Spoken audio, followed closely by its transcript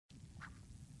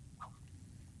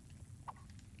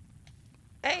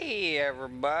Hey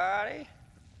everybody,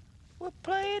 we're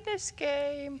playing this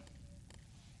game.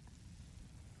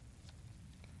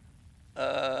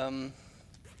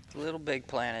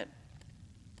 LittleBigPlanet.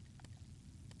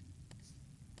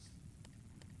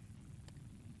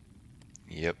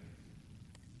 Yep.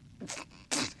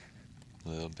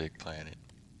 LittleBigPlanet.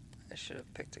 I should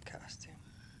have picked a costume.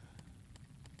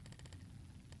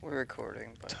 We're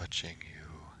recording, but Touching you.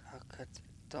 I'll cut.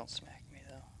 Don't smack me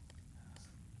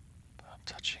though. I'm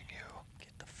touching you.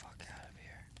 Get the fuck out of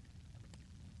here.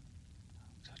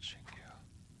 I'm touching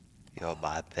you. You're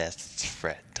my best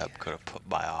friend. I'm gonna put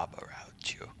my arm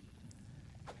around you.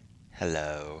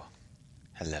 Hello.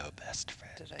 Hello, best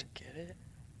friend. Did I get it?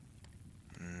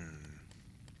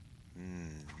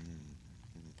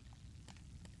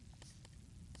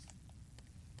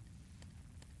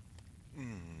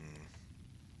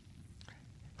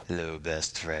 Hello,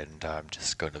 best friend. I'm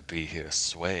just gonna be here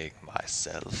swaying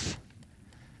myself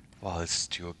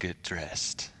whilst you get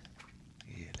dressed.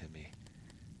 Here, let me.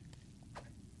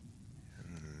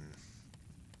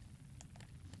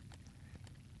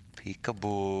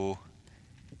 Peekaboo.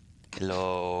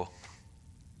 Hello.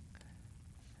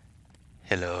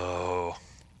 Hello.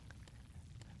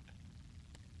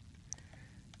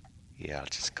 Yeah, I'll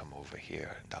just come over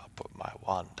here and I'll put my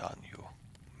wand on you.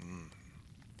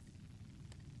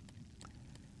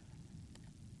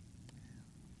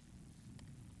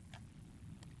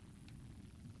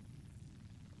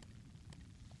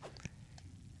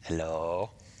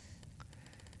 Hello.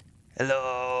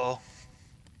 Hello.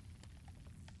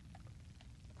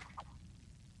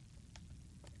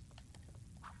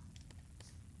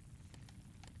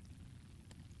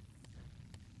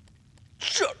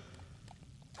 Shut.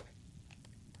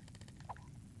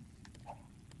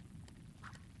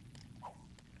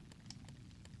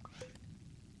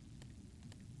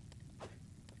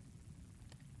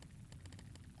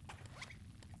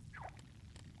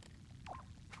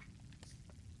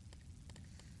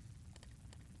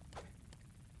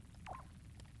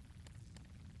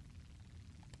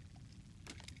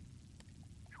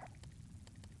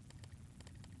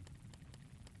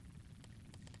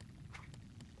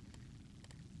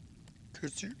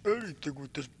 Can't see anything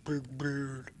with this big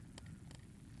beard.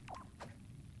 What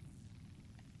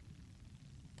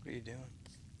are you doing?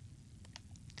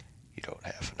 You don't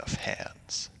have enough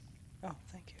hands. Oh,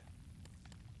 thank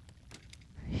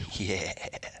you. Yeah.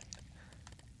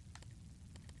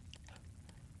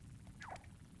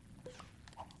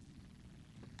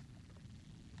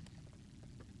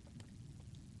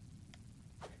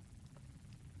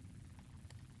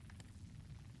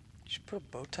 You should put a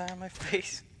bow tie on my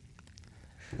face.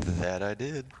 That I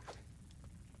did.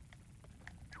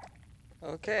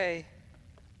 Okay.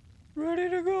 Ready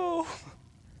to go.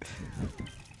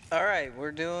 Alright,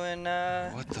 we're doing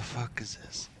What the fuck is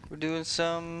this? we're doing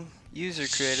some user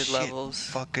created Shit, levels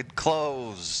Fucking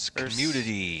close. Or s-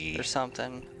 Community. or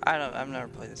something. I've never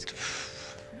played this game.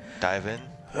 Dive in.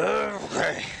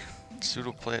 Okay.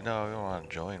 Pseudo play. No, we don't want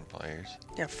to join players.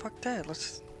 Yeah, fuck that.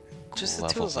 Let's just the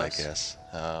Levels, two of I us. guess.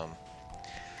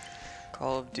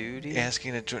 Call of Duty.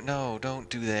 Asking to join. No, don't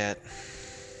do that.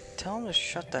 Tell him to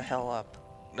shut the hell up.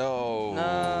 No.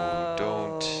 No.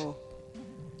 Don't.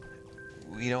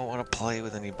 We don't want to play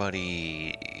with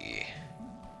anybody.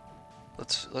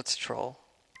 Let's troll.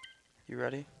 You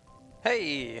ready?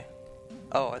 Hey.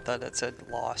 Oh, I thought that said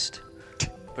lost,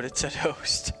 but it said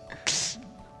host.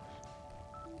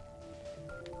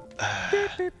 Beep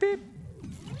beep beep.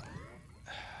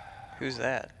 Who's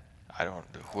that? I don't.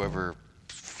 Whoever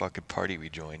fucking party we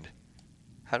joined.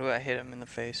 How do I hit him in the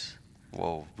face?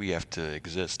 Well, we have to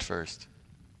exist first.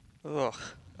 Ugh.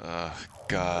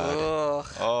 God. Ugh.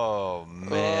 Oh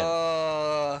man.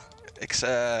 Ugh.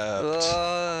 Except.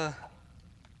 Ugh.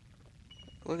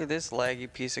 Look at this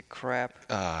laggy piece of crap.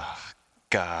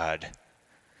 God.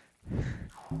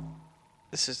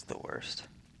 This is the worst.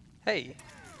 Hey.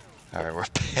 All right, we're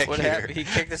back What here. happened? He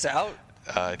kicked us out?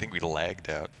 I think we lagged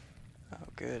out. Oh,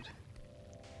 good.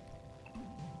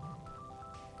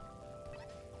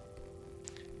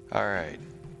 All right.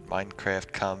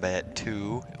 Minecraft Combat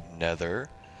 2, Nether.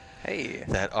 Hey.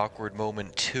 That awkward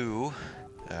moment 2.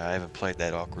 I haven't played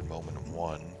that awkward moment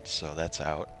 1, so that's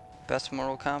out. Best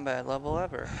Mortal Kombat level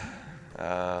ever.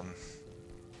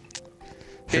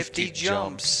 50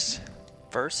 jumps.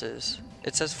 Versus.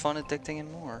 It says fun, addicting,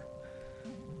 and more.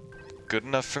 Good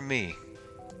enough for me,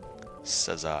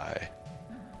 says I.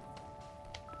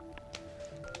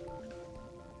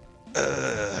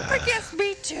 I guess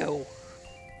me too.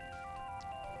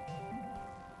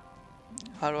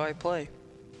 How do I play?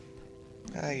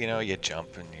 You know, you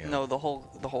jump and you. No, the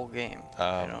whole game.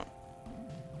 I don't.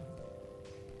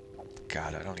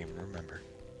 God, I don't even remember.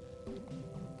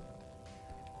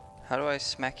 How do I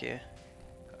smack you?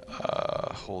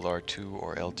 Hold R2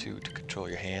 or L2 to control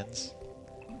your hands.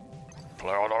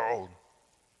 Play on our own.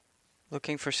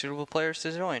 Looking for suitable players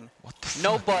to join. What the fuck?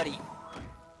 Nobody!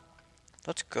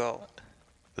 Let's go.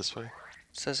 This way? It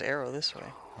says arrow this way.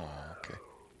 Oh, okay.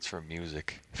 It's for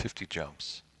music. 50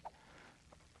 jumps.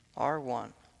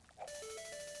 R1.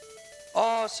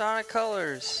 Oh, Sonic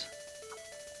Colors!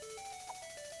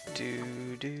 Do.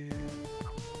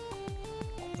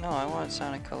 No, I want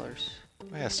Sonic Colors.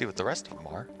 Oh, yeah, see what the rest of them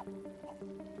are.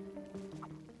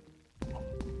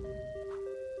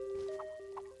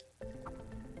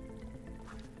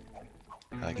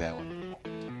 I like that one.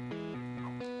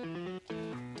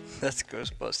 That's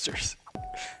Ghostbusters.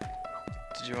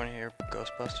 Did you want to hear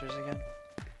Ghostbusters again?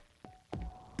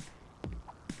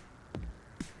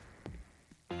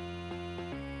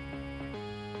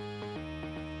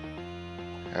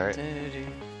 Alright.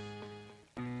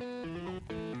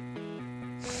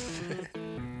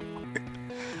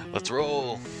 Let's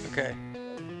roll. Okay.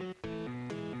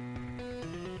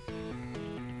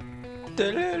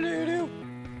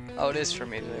 Oh, it is for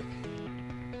music.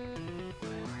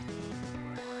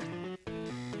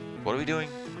 What are we doing?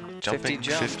 Jumping 50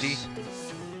 jumps. 50?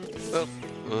 Oh,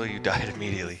 Well, you died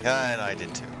immediately. Ah, and I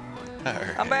did too.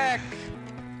 Alright. I'm back!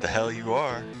 The hell you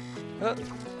are. Oh,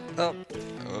 oh,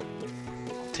 Oh.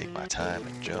 Take my time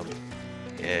and jump.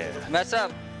 Yeah. mess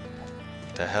up.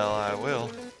 The hell I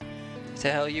will.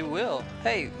 To hell you will.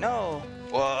 Hey, no.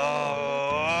 Whoa!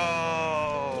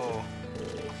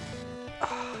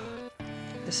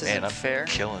 This Man, isn't I'm fair.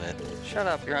 killing it. Shut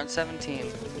up, you're on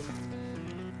 17.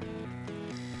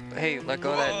 Hey, let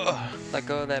go of that. Let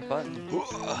go of that button.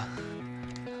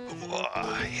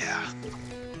 Yeah.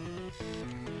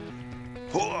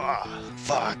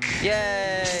 Fuck.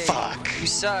 Yay! Fuck. You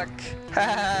suck.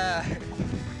 Ha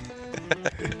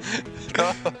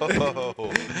No.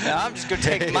 Now I'm just gonna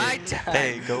take my time.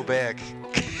 Hey, go back.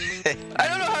 I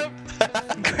don't know how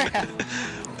to grab.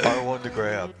 R1 to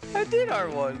grab. I did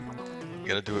R1. You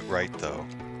gotta do it right though.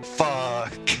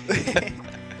 Fuck.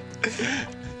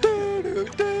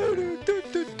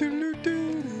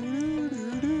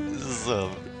 This is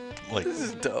like This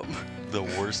is dumb. the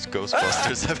worst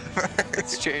Ghostbusters I've ever heard.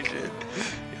 Let's change it.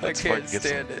 I Let's can't fucking get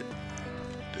stand it.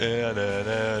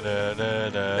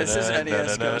 This This is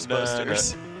NES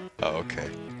Ghostbusters. Oh, okay.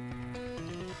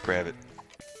 Grab it.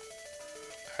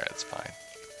 Alright, that's fine.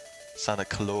 Sonic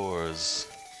Colors.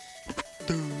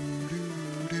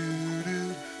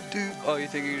 Oh, you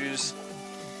think you just...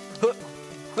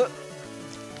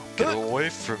 Get away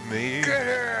from me. Get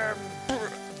him!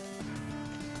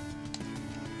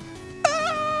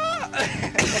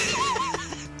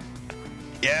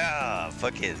 Yeah,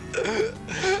 fuck it.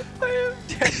 I have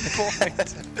 10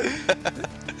 points.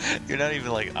 You're not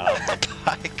even like on the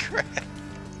pie crap.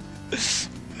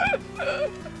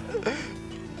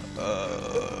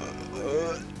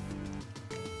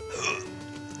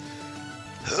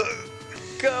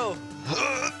 Go!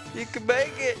 You can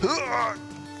make it!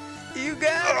 You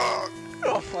got it!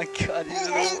 Oh my god,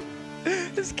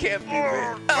 this can't be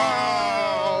real.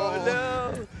 Oh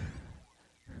no! Did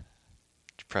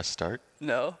you press start?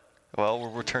 No. Well,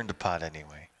 we'll return to pot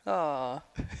anyway. Aw.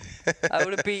 I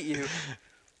would have beat you.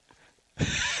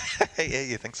 Yeah,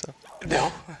 you think so? No.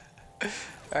 Alright,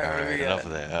 what do Alright, we enough got?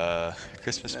 of that.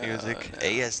 Christmas music. no.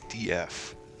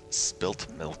 ASDF. Spilt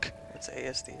milk. What's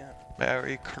ASDF?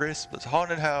 Merry Christmas.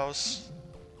 Haunted house.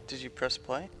 Did you press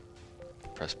play?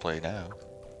 Press play now.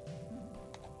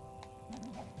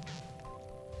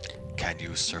 Can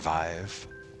you survive?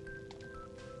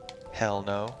 Hell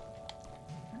no.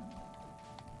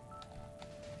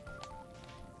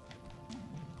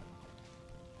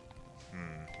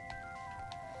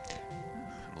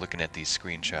 I'm looking at these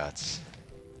screenshots,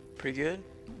 Pretty good?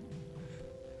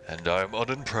 and I'm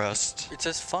unimpressed. It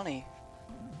says funny.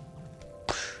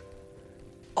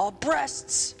 All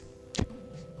breasts!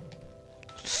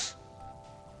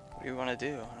 What do you want to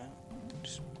do?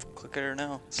 Just click it or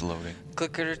no? It's loading.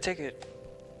 Click it or ticket.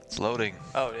 It's loading.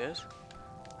 Oh, it is?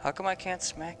 How come I can't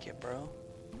smack you, bro?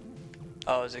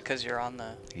 Oh, is it because you're on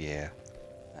the... Yeah.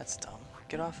 That's dumb.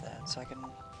 Get off that so I can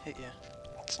hit you.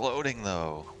 It's loading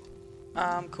though.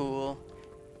 I'm cool.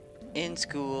 In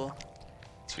school.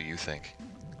 That's what you think.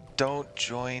 Don't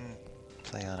join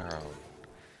Play on Our Own.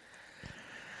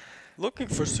 Looking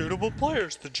for suitable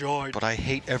players to join. But I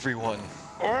hate everyone.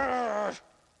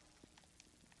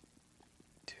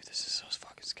 Dude, this is so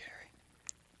fucking scary.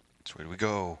 Which way do we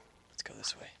go? Let's go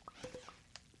this way.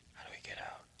 How do we get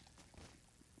out?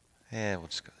 Yeah, we'll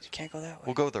just go this You way. can't go that way.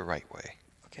 We'll go the right way.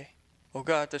 Okay. Oh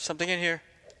god, there's something in here.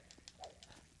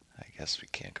 guess we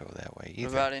can't go that way What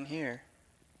either. about in here?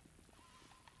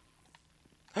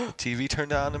 The TV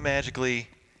turned on magically.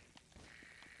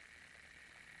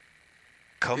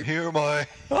 Come here, my.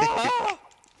 Ah!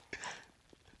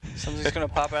 Something's gonna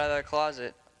pop out of that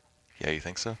closet. Yeah, you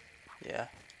think so? Yeah.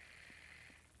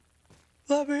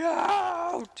 Let me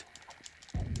out!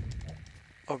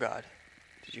 Oh God.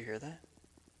 Did you hear that?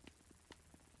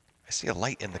 I see a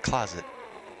light in the closet.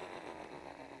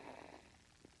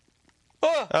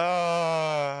 Ah!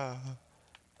 Ah!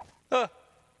 Ah!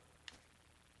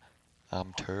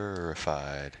 I'm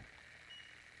terrified.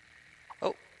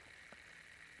 Oh.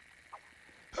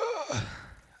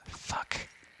 Fuck.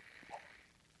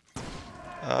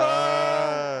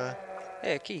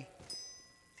 Hey, a key.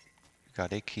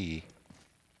 Got a key.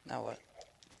 Now what?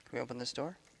 Can we open this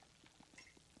door?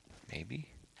 Maybe?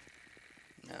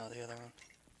 No, the other one.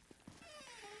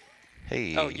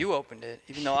 Hey. Oh, you opened it,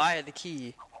 even though I had the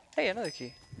key. Hey, another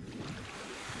key.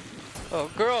 Oh,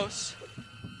 gross.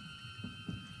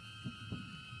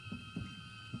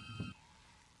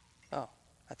 Oh,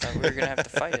 I thought we were gonna have to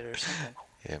fight it or something.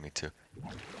 Yeah, me too.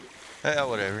 Yeah,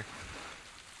 whatever.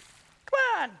 Come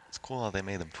on! It's cool how they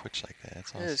made them twitch like that.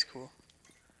 That's awesome. It is cool.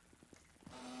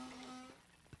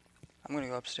 I'm gonna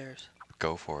go upstairs.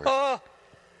 Go for it. Oh!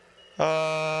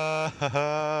 Oh,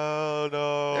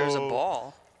 no. There's a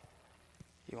ball.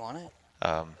 You want it?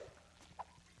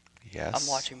 Yes. I'm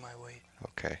watching my weight.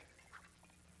 Okay.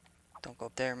 Don't go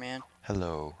up there, man.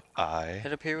 Hello,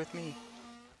 Head up here with me.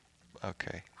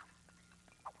 Okay.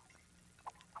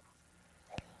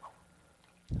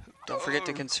 Don't forget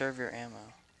to conserve your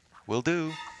ammo. Will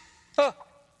do. Oh!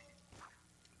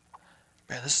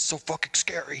 Man, this is so fucking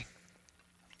scary.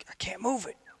 I can't move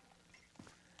it.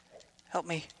 Help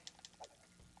me.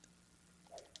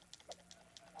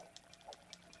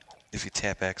 If you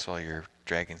tap X while you're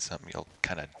dragging something, you'll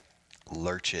kind of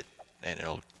lurch it and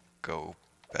it'll go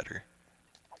better.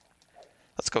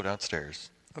 Let's go downstairs.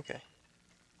 Okay.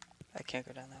 I can't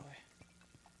go down that way.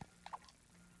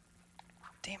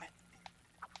 Damn it.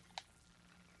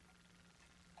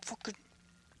 Fucking.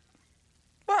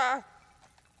 Ah!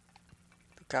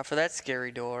 Look out for that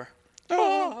scary door.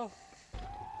 Oh!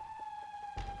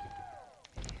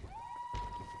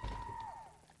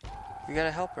 We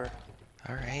gotta help her.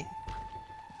 Alright.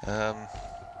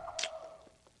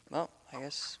 Well, I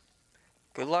guess.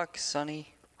 Good luck,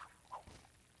 Sonny.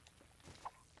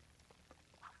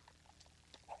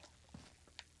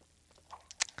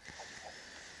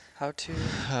 How to.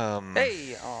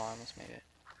 Hey! Oh, I almost made it.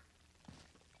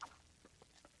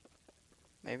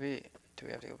 Maybe. Do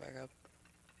we have to go back up?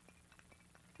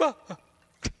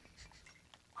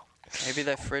 Maybe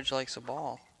that fridge likes a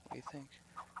ball. What do you think?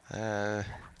 I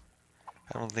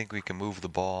don't think we can move the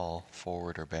ball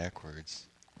forward or backwards.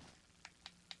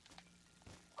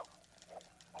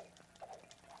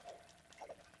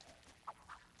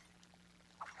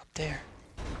 Up there.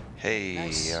 Hey,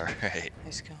 Nice. alright.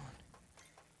 Nice going.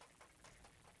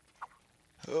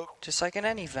 Oh. Just like in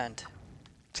any vent.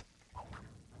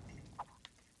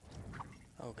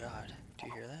 Oh God, do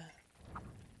you hear that?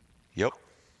 Yep.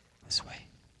 This way.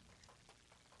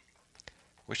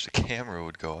 Wish the camera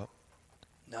would go up.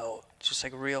 No, it's just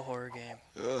like a real horror game.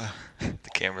 Ugh. The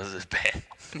camera's is bad.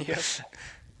 Yep.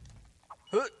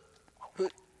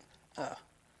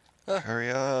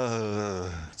 Hurry up.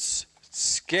 It's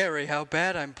scary how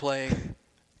bad I'm playing.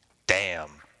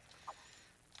 Damn.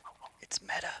 It's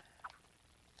meta.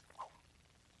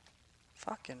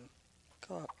 Fucking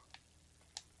go up.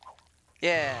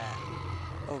 Yeah.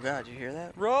 Oh God, you hear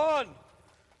that? Run!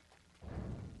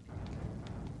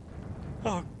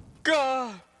 Oh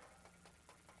God!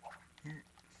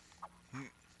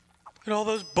 Look at all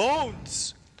those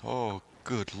bones! Oh,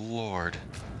 good lord.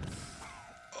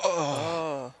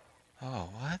 Oh. Oh,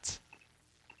 what?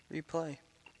 Replay.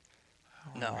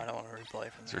 No, I don't want to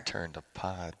replay from Let's there. return to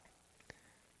pod.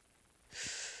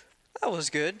 That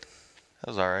was good. That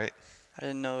was alright. I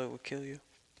didn't know it would kill you.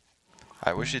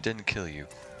 I wish it didn't kill you.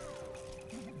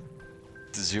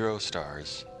 0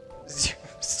 stars.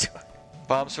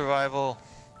 Bomb survival.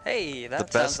 Hey, that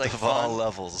The sounds best like of fun. all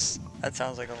levels. That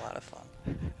sounds like a lot of fun.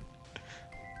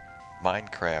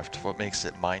 Minecraft. What makes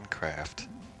it Minecraft?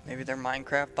 Maybe they're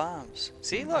Minecraft bombs.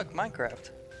 See, look, Minecraft.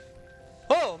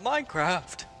 Oh,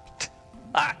 Minecraft.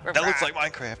 That looks like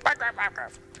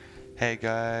Minecraft. Hey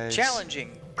guys.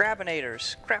 Challenging.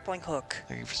 Grabinators. Grappling hook.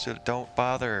 Don't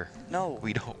bother. No.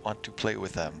 We don't want to play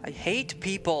with them. I hate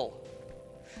people.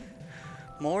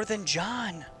 More than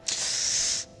John.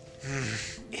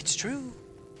 It's true.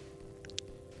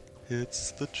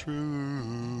 It's the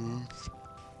truth.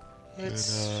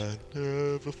 It's And I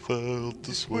never felt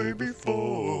this way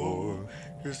before.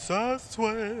 Yes, I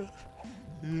swear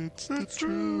It's the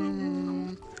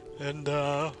truth. and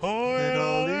I And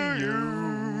all honor of you.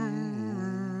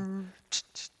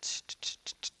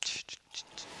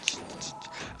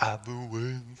 I've been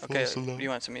waiting for Okay, so long. you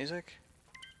want some music?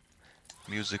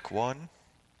 Music 1.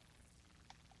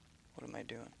 What am I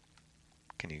doing?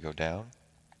 Can you go down?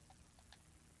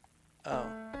 Oh.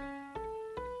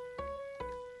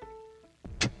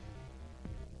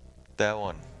 That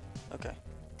one. Okay.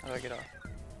 How do I get off?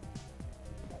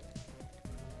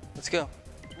 Let's go.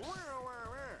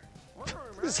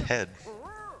 His head.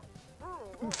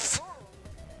 What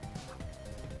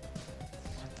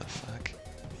the fuck?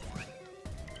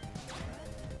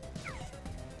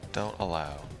 Don't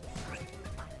allow.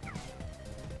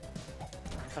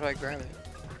 How do I grab it?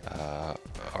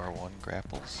 R1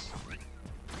 grapples.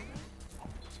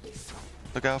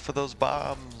 Look out for those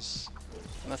bombs.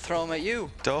 I'm gonna throw them at you.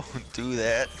 Don't do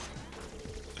that.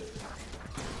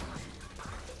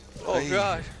 Oh Hey.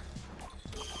 God.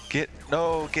 Get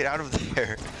out of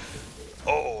there.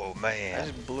 Oh I man.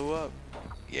 just blew up.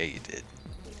 Yeah, you did.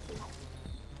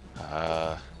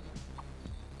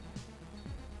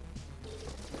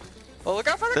 Oh, look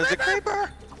out for the There's a creeper!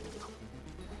 creeper.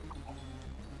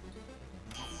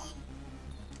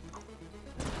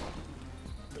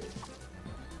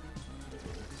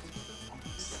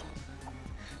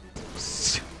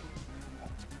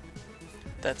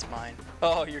 That's mine.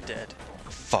 Oh, you're dead.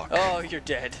 Fuck. Oh, you're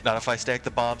dead. Not if I stack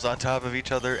the bombs on top of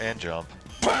each other and jump.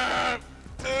 I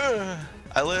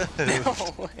live.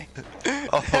 No way.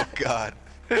 Oh god.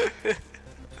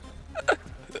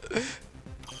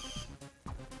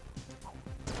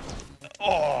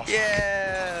 Oh.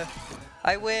 Yeah!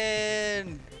 I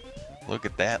win! Look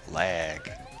at that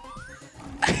lag.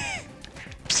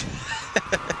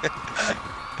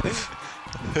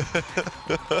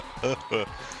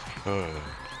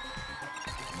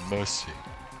 Mercy.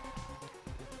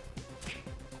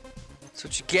 That's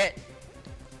what you get.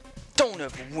 Don't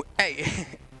ever win. Hey!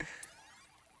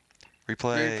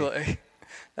 Replay. Replay.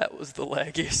 That was the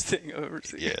laggiest thing I've ever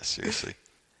seen. Yeah, seriously.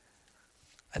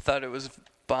 I thought it was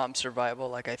bomb survival,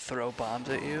 like I throw bombs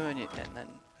at you and then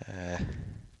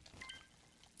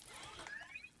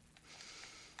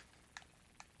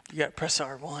you gotta press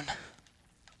R1.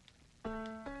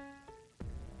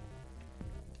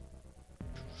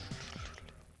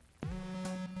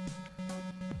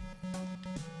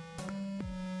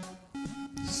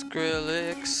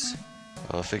 Skrillex.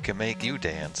 well, if it can make you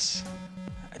dance.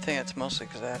 I think it's mostly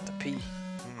because I have to pee.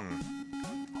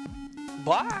 Hmm.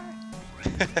 Bye!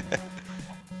 If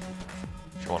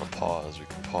you want to pause, we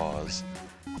can pause.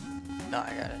 No,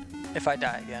 I got it. If I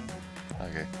die again.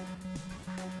 Okay.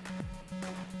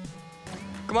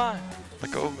 Come on!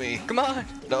 Let go of me. Come on!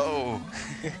 No.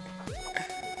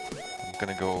 I'm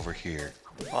gonna go over here.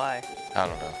 Why? I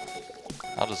don't know.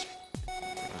 I'll just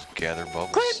gather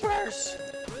bubbles. Creepers!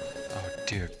 Oh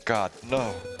dear God,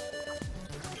 no.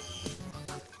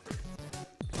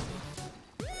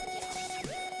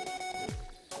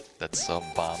 That's some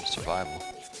bomb survival.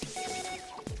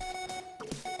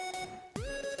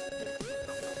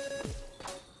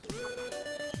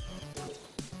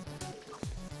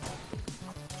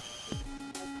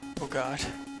 Oh God.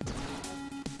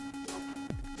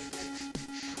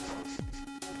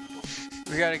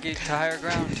 We gotta get to higher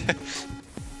ground.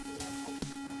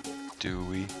 Do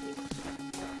we?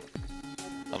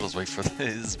 I'll just wait for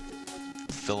his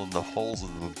filling the holes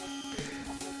in the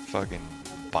fucking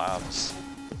bombs.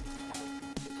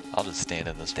 I'll just stand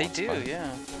in this They one do, spot.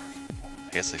 yeah.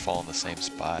 I guess they fall in the same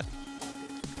spot.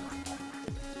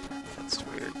 That's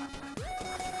weird.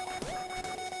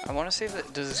 I want to see if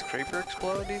it, does this creeper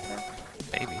explode, do you think?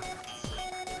 Maybe.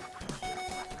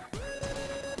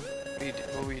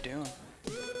 What were you doing?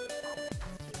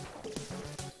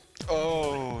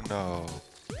 Oh no.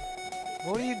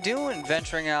 What are you doing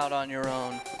venturing out on your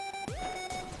own?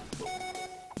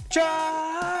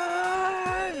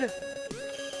 John!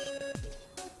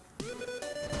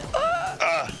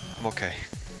 I'm okay.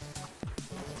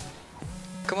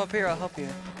 Come up here, I'll help you.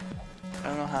 I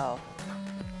don't know how.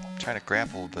 I'm trying to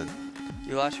grapple, but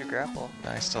You lost your grapple.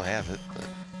 I still have it, but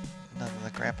nothing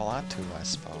to grapple onto, I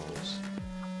suppose.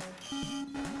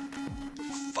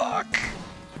 Fuck!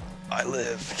 I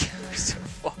live. You're so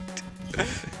fucked.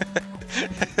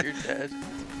 You're dead.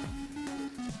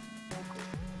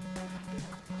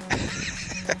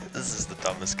 This is the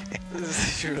dumbest game.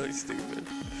 This is really stupid.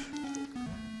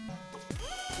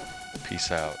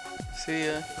 Peace out. See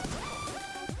ya.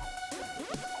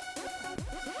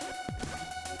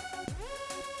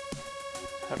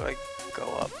 How do I go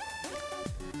up?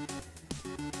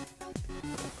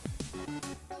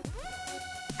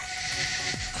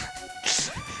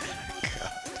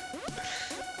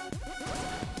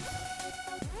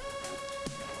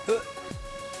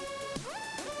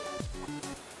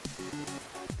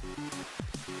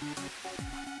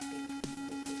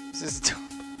 Just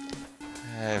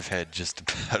I've had just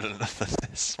about enough of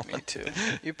this one. me too.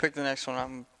 You pick the next one.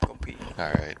 I'm go pee.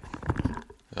 All right.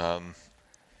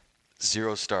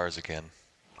 0 stars again.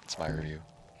 That's my review.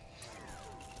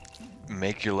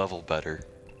 Make your level better.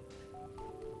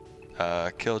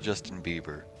 Kill Justin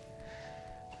Bieber.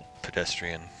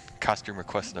 Pedestrian. Costume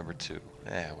request number 2.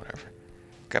 Whatever.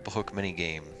 Grapple hook mini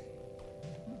game.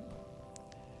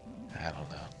 I don't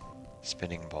know.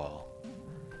 Spinning ball.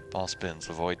 Ball spins.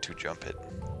 Avoid to jump it.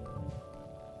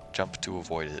 Jump to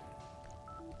avoid it.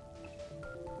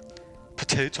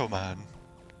 Potato Man.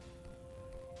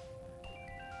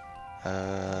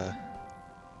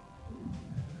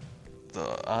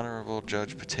 The Honorable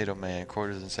Judge Potato Man.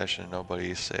 Quarters in session.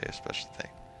 Nobody say a special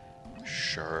thing.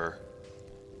 Sure.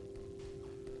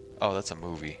 Oh, that's a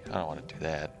movie. I don't want to do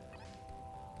that.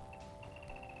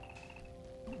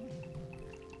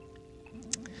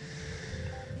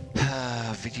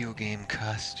 Video game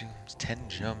costumes. 10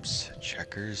 jumps.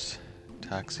 Checkers.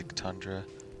 Toxic Tundra.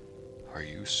 Are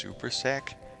you Super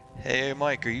Sack? Hey,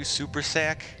 Mike, are you Super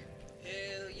Sack?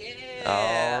 Hell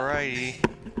yeah! Alrighty.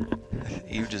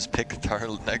 You just picked our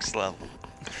next level.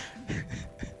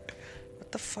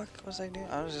 What the fuck was I doing?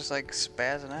 I was just like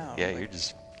spazzing out. Yeah, like, you're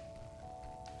just...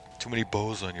 Too many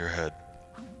bows on your head.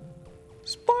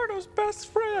 Sparto's best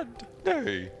friend.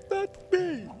 Hey, That's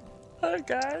me. Hi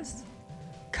guys.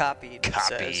 Copied. it says.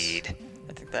 copied.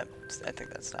 I think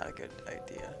that's not a good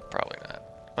idea. Probably not.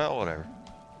 Well, whatever.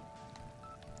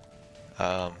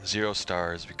 0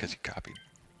 stars because you copied.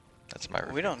 That's my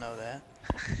review. We don't know that.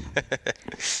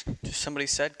 Just somebody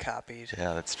said copied.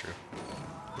 Yeah, that's true.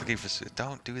 Looking for...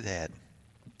 Don't do that.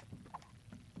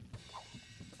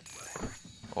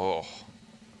 Oh.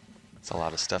 That's a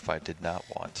lot of stuff I did not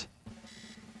want.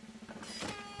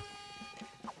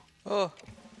 Oh.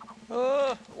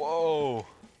 Oh. Whoa.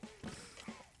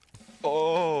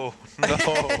 Oh, no.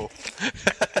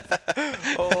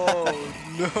 Oh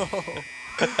no.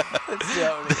 That's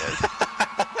down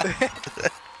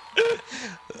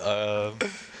again.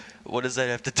 What does that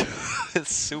have to do with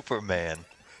Superman?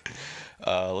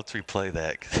 Let's replay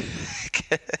that.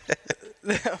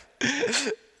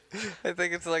 I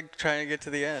think it's like trying to get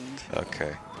to the end.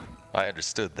 Okay. I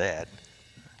understood that.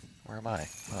 Where am I?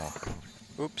 Oh.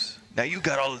 Oops. Now you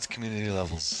got all these community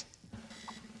levels.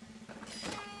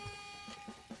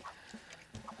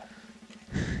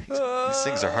 These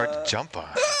things are hard to jump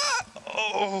on.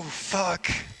 Oh,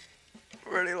 fuck.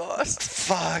 Already lost.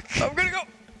 Fuck. I'm gonna go.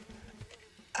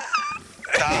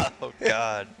 Oh,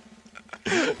 God.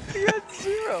 You got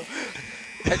 0.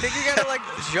 I think you gotta like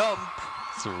jump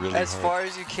It's really as hard. far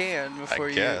as you can before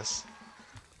I guess.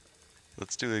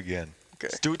 Let's do it again. Okay.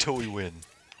 Let's do it till we win.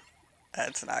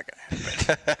 That's not gonna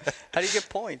happen. How do you get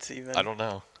points even? I don't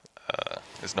know.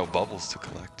 There's no bubbles to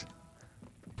collect.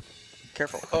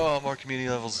 Careful. Oh, more community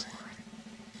levels.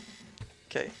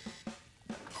 Okay.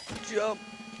 Jump.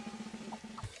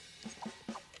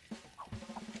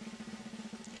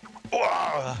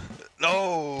 Whoa!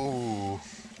 No!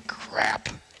 Crap.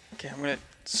 Okay, I'm gonna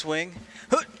swing.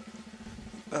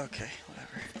 Okay,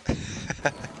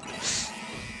 whatever.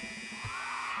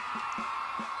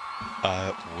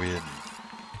 I win.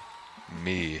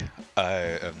 Me.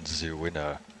 I am the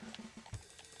winner.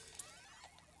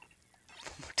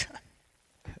 One more time.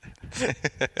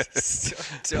 So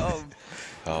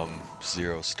dumb.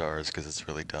 0 stars because it's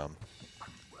really dumb.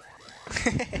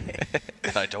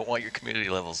 And I don't want your community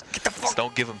levels. Get the fuck. So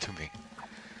don't give them to me.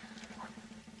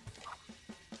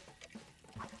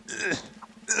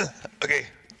 Okay.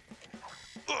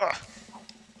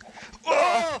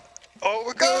 Oh! Oh,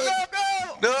 we're Go, good. go,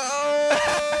 go! No!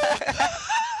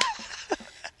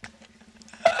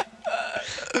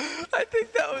 I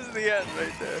think that was the end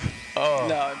right there. Oh,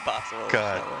 No, impossible.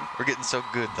 God. That one. We're getting so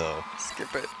good, though.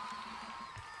 Skip it.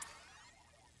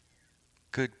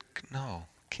 Good. No.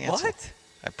 Cancel. What?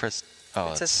 I pressed.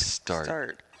 Oh, It says start.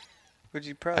 start. What'd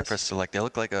you press? I pressed select. They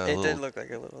look like a It little. did look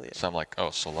like a little, yeah. So I'm like, oh,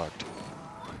 select.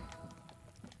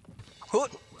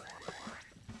 Hoot.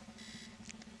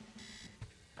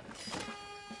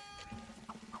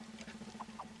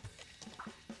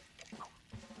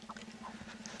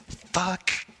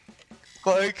 Fuck.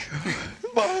 Like,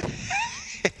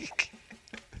 Mike.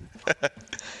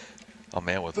 Oh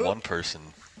man, with one person.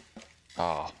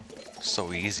 Oh,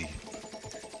 so easy.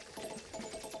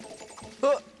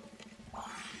 Hoot.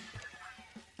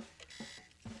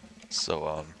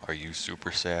 So, are you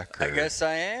Super Sack? Or... I guess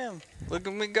I am. Look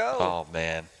at me go. Oh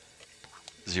man,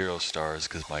 0 stars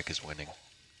because Mike is winning.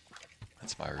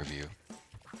 That's my review.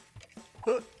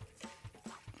 Hoot.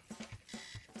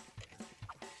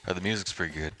 Oh, the music's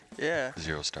pretty good. Yeah.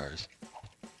 0 stars.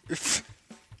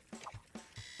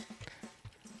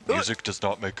 Music does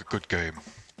not make a good game.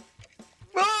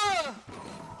 Ah!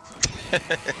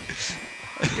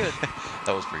 That's good.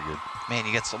 That was pretty good. Man,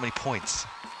 you got so many points.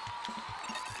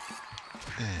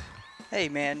 Hey,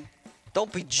 man.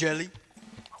 Don't be jelly.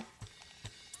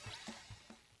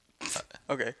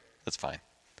 Okay. That's fine.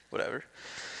 Whatever.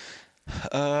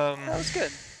 That That was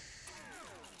good.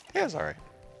 Yeah, it was alright.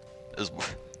 It was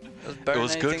Better it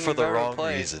was than good anything for we've the ever wrong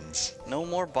played. reasons. No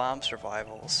more bomb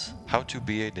survivals. How to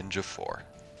be a ninja 4.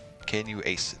 Can you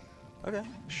ace it? Okay.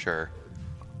 Sure.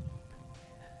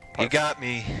 You got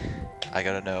me. I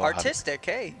gotta know. Artistic,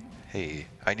 hey. Hey,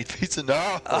 I need pizza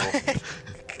now.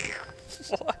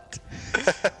 What?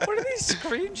 What are these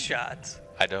screenshots?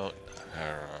 I don't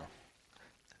know.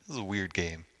 This is a weird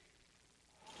game.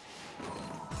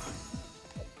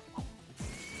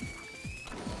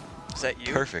 Is that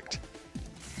you? Perfect.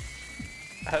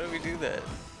 How do we do that?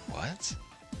 What?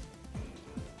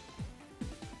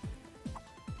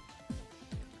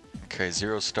 Okay,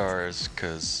 0 stars,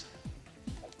 cause...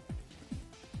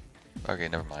 Okay,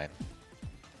 never mind.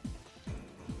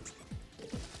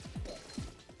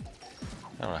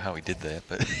 I don't know how we did that,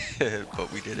 but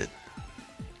but we did it.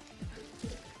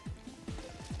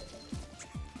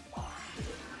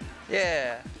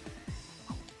 Yeah.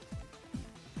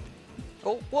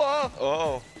 Oh, whoa!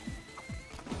 Oh.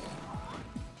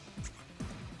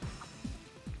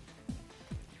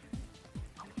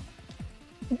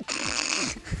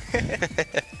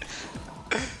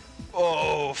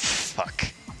 Oh, fuck.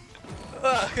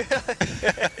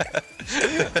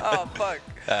 Oh, fuck.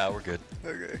 We're good.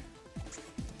 Okay.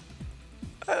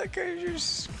 I like how you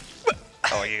just...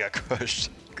 Oh, you got crushed.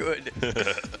 Good.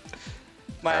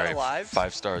 Am I Alright, alive?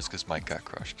 5 stars because Mike got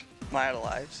crushed. Am I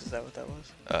alive? Is that what that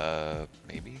was?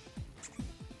 Maybe?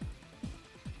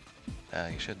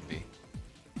 You shouldn't be.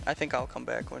 I think I'll come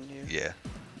back when you Yeah.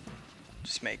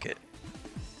 just make it.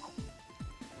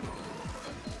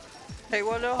 Hey,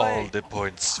 what the All hey? the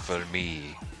points for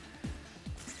me.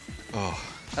 Oh,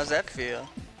 How's that feel?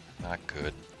 not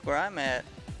good. Where I'm at.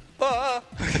 Oh!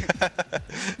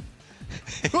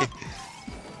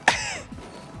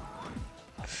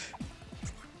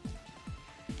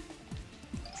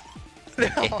 No.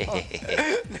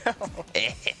 No.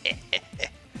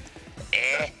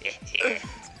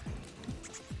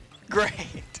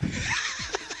 Great.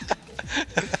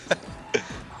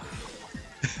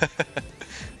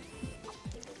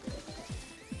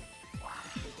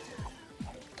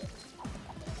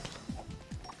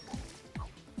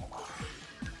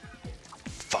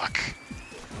 Fuck.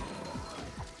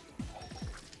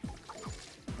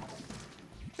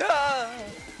 Ah!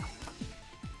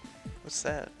 What's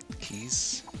that?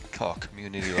 Keys. Oh,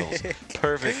 community levels.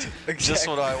 Perfect. Just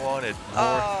what I wanted. More.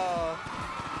 Oh.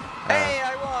 Hey,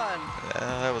 I won.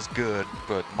 That was good,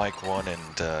 but Mike won and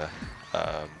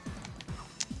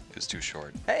it was too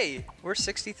short. Hey, we're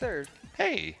 63rd.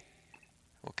 Hey.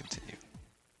 We'll continue.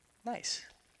 Nice.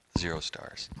 0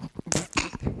 stars.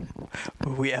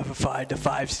 We have find a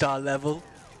 5-star level.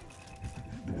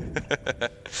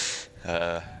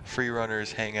 Free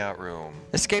runners hangout room.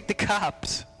 Escape the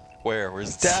cops. Where?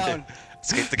 Where's it? Down.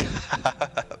 Escape the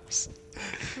cops.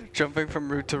 Jumping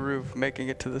from roof to roof, making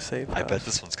it to the safe house. I bet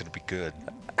this one's gonna be good.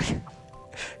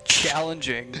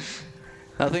 Challenging.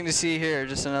 Nothing to see here,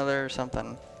 just another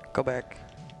something. Go back.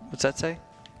 What's that say?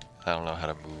 I don't know how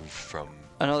to move from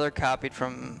Another copied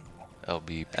from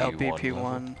LBP1.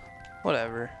 LBP1.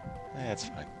 Whatever. Yeah, it's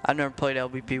fine. I've never played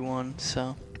LBP1,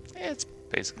 so. Yeah, it's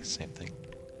basically the same thing.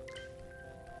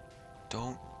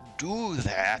 Don't do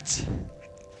that.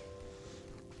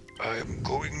 I am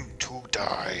going to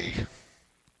die.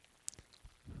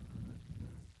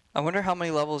 I wonder how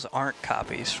many levels aren't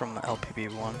copies from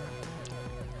LPP1. Man,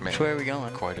 Which way are we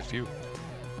going? Quite a few.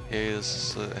 Yeah,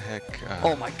 this is heck.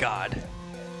 Oh my god.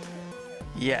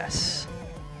 Yes.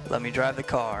 Let me drive the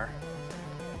car.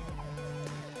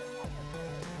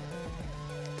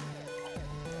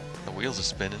 The wheels are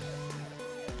spinning,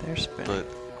 They're spinning. but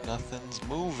nothing's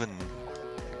moving.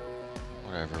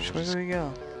 Whatever. Which we'll way do we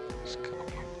go? just come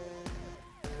here.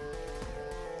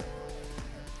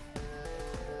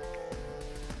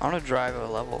 I want to drive a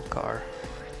level car.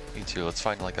 Me too. Let's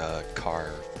find like a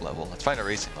car level. Let's find a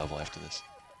racing level after this.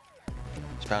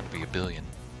 It's bound to be a billion.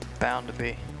 Bound to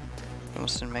be.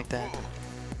 Almost didn't make that.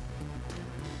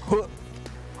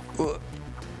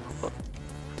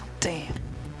 Damn.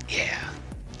 Yeah.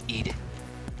 Eat it.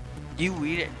 You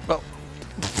eat it. Oh.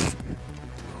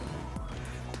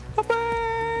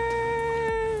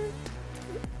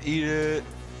 Eat it.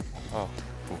 Oh.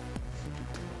 Cool.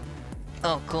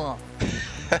 Oh, cool.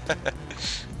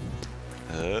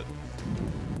 There's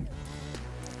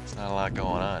not a lot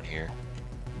going on here.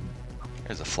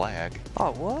 There's a flag.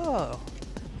 Oh, whoa.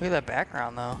 Look at that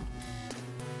background, though.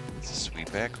 It's a sweet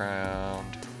background.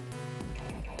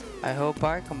 I hope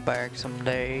I come back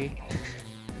someday.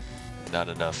 Not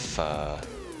enough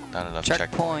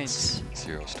Checkpoints.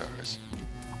 0 stars.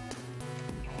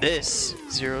 This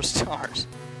 0 stars.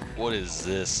 What is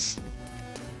this?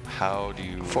 How do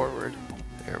you... Forward.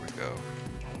 There we go.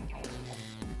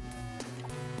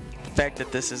 The fact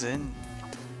that this is in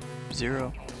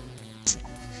 0.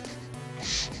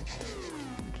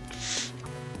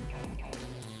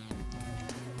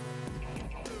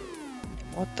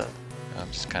 What the? I'm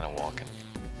just kind of walking.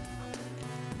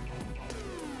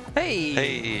 Hey!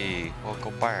 Hey,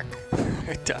 welcome back.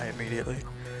 I die immediately.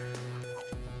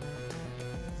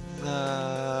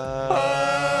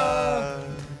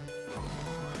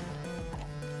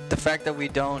 The fact that we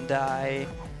don't die,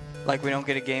 like we don't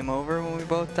get a game over when we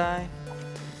both die,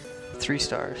 3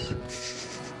 stars.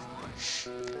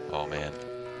 Oh man.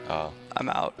 Oh, I'm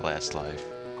out. last life.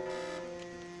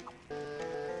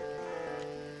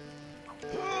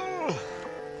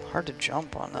 Hard to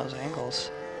jump on those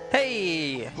angles.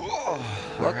 Hey! Welcome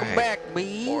Alright. back,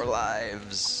 B. 4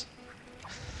 lives.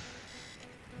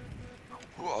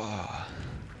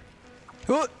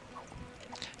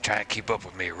 Try and keep up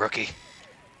with me, rookie.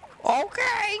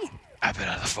 Okay! I've been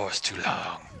on the force too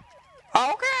long.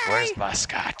 Okay! Where's my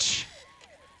scotch?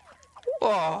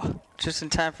 Oh, just in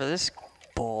time for this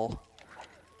bull.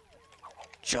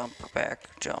 Jump back,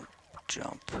 jump,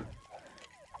 jump.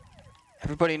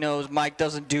 Everybody knows Mike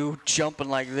doesn't do jumping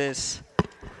like this.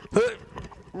 Good.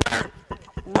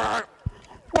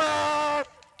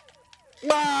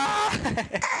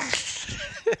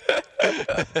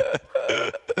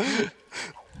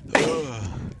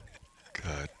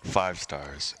 5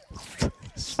 stars.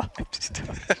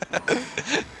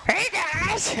 Hey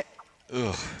guys!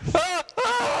 Ugh.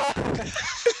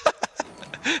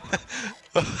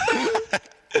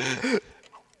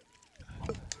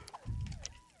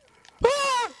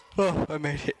 Oh, I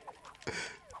made it.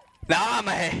 Now I'm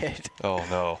ahead. Oh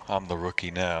no, I'm the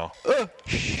rookie now.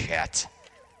 Shit.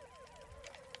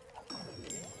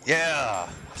 Yeah,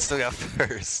 still got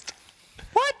first.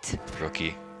 What?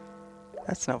 Rookie.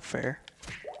 That's not fair.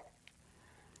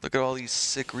 Look at all these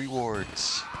sick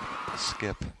rewards.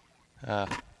 Skip.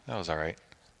 That was alright.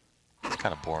 It's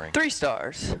kind of boring. 3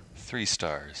 stars. 3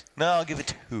 stars. No, I'll give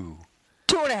it 2.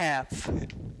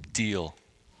 2.5. Deal.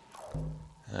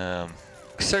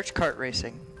 Search kart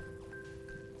racing.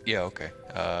 Yeah, okay.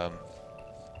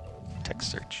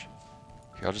 Text search.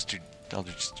 Here, I'll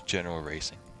do just general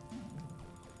racing.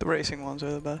 The racing ones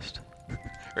are the best.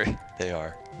 Right? They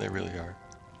are. They really are.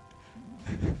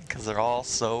 Because they're all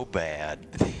so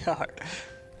bad. They are.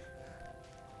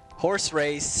 Horse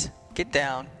race. Get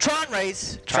down. Tron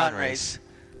race. Tron race.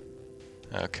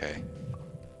 Okay.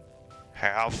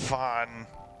 Have fun.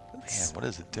 Man, what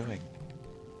is it doing?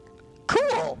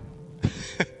 Cool.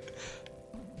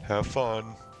 Have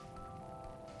fun.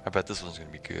 I bet this one's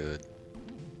gonna be good.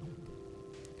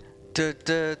 Da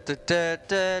da da da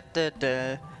da da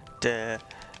da da.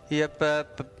 Yep.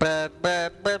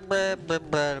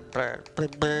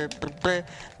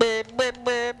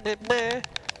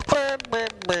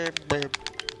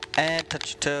 And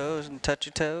touch your toes and touch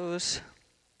your toes.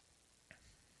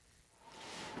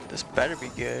 This better be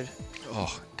good.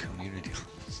 Oh, community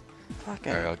levels.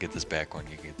 Fucking. Alright, I'll get this back one.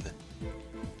 You get the.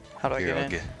 How do I Here,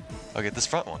 get in? I'll get this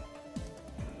front one.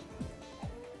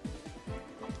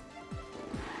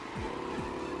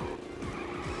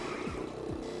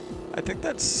 I think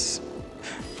that's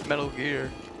Metal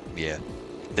Gear. Yeah.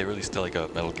 They released like a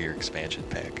Metal Gear expansion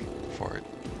pack for it.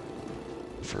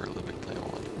 For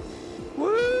LittleBigPlanet 1.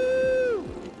 Woo!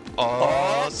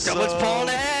 Oh, someone's pulling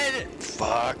ahead!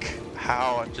 Fuck.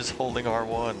 How? I'm just holding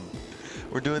R1.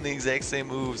 We're doing the exact same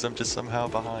moves. I'm just somehow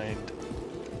behind.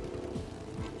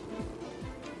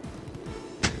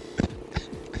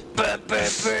 Oh,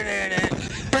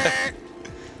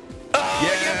 you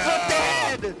flipped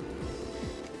ahead!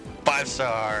 5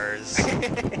 stars.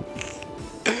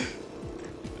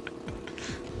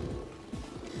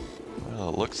 Well,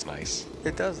 it looks nice.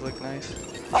 It does look nice.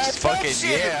 Just fucking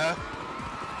yeah.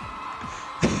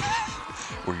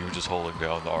 Were you just holding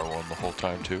down the R1 the whole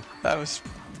time too? I was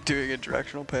doing a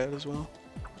directional pad as well.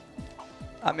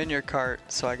 I'm in your cart,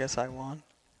 so I guess I won.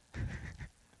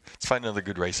 Let's find another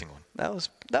good racing one. That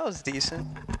was decent.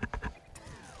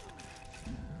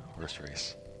 Horse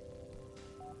race.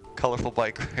 Colorful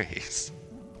bike race.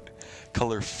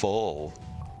 Colorful.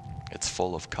 It's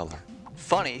full of color.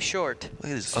 Funny, short.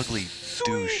 Look at this ugly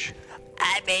douche.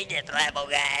 I made this level,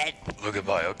 guys. Look at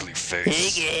my ugly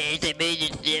face. Hey guys, I made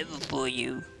this level for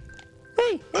you.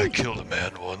 Hey! I killed a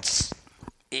man once.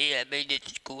 Yeah, I made it to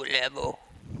school level.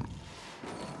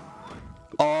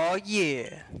 Oh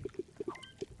yeah.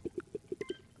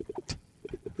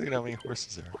 Look at how many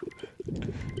horses there are.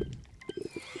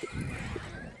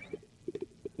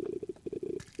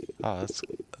 Oh, that's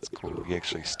cool. You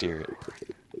actually steer it.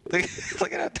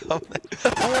 Look at how dumb that.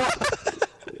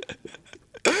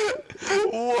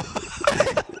 Whoa.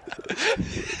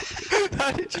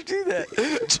 How did you do that?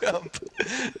 Jump.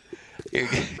 Here,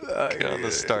 get on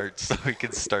the start so we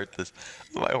can start this.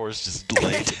 My horse just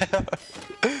laid down.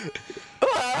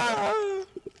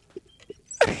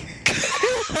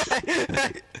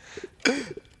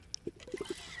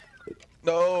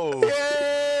 No.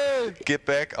 Yeah! Get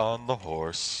back on the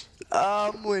horse.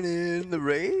 I'm winning the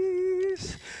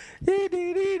race.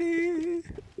 Dee-dee-dee-dee.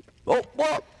 Oh,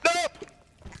 what? No!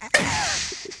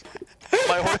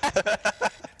 My horse.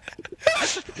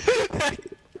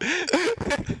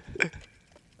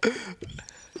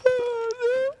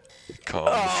 Come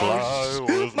fly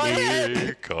with my me.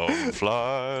 head. Come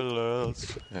fly,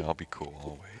 let's. Yeah, I'll be cool.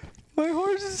 I'll wait. My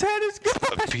horse's head is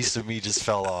gone. A piece of me just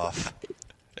fell off,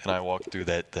 and I walked through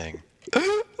that thing.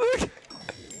 Look,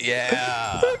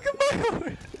 Yeah. look at my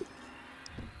horse.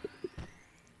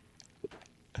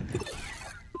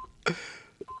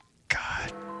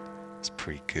 God, it's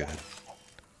pretty good.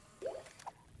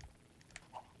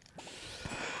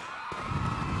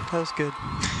 That was good.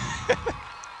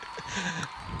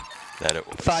 That it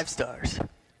was. 5 stars.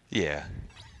 Yeah.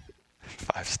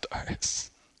 5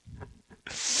 stars.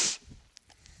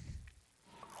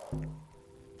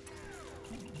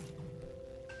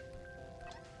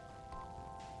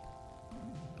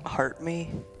 Heart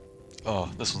me. Oh,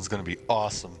 this one's gonna be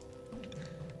awesome.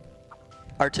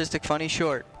 Artistic funny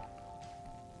short.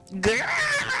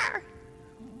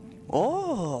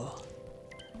 Oh.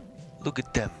 Look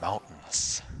at them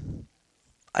mountains.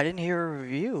 I didn't hear a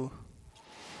review.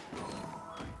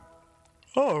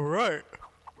 Oh, right.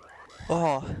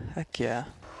 Oh, heck yeah.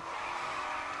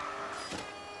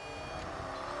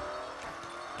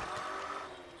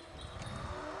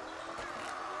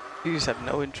 You just have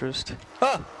no interest.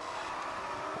 Oh!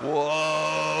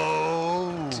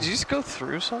 Whoa! Did you just go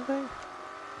through something?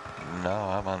 No,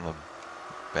 I'm on the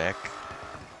back.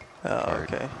 Oh,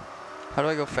 Part. okay. How do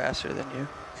I go faster than you?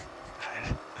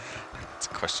 It's a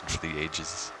question for the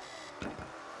ages.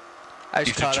 I You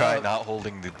just should caught try up. not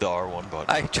holding the R1 button.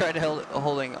 I tried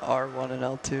holding R1 and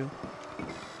L2.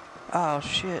 Oh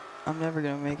shit, I'm never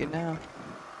gonna make it now.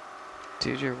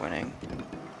 Dude, you're winning.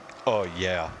 Oh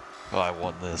yeah. Oh, I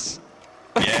won this.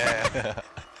 Yeah.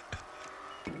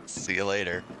 See you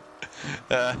later.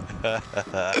 That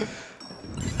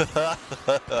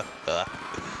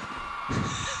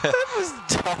was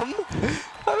dumb.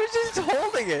 I was just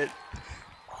holding it.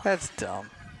 That's dumb.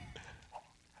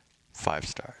 5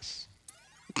 stars.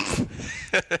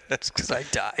 That's because I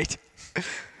died.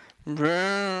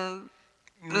 Alright,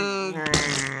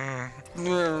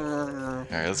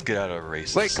 let's get out of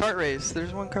races. Wait, kart race.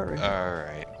 There's one kart race.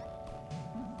 Alright.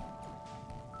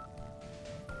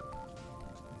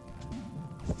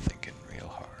 Thinking real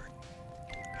hard.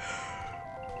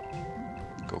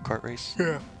 Go-kart race?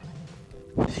 Yeah.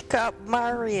 Pick up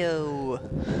Mario.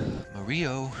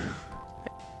 Mario.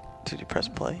 Did you press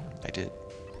play? I did.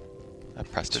 I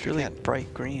pressed It's it really again.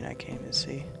 bright green. I can't even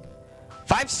see.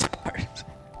 5 stars.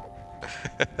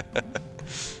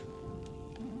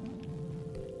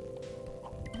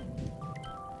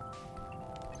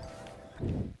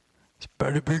 It's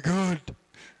better be good.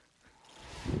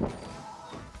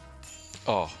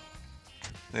 Oh.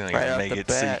 They don't Right even off make the it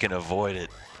so you bat. can avoid it.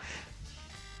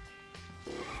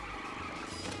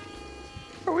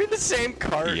 Are we in the same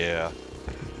cart? Yeah.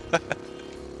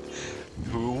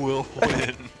 Who will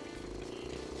win?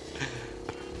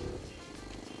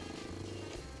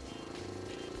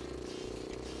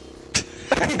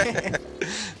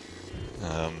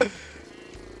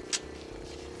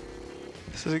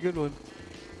 This is a good one.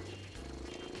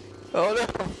 Oh no!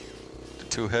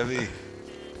 Too heavy.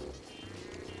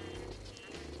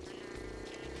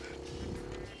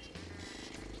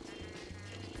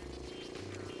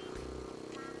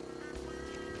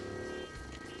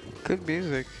 Good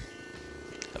music.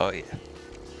 Oh yeah.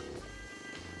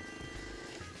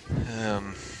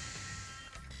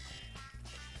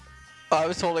 I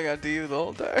was holding on to you the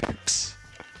whole time. Psst.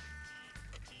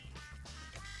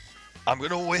 I'm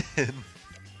gonna win.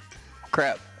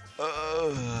 Crap.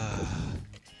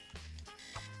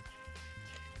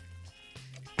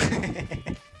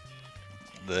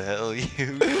 The hell you?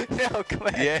 No, come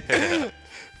on. Yeah.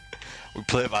 We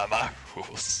play by my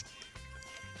rules.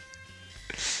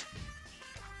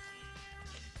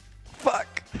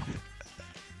 Fuck.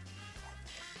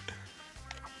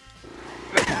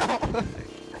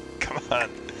 Come on.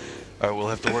 Alright, we'll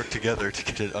have to work together to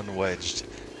get it unwedged.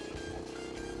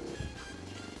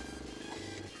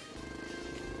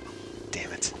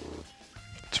 Damn it.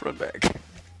 Let's run back.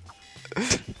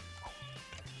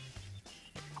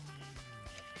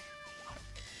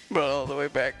 Run all the way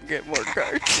back and get more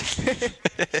cards.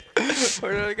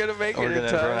 We're not gonna make it in We're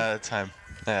gonna time. run out of time.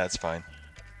 Yeah, that's fine.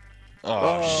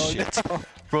 Oh, shit. No.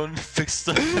 Run, fix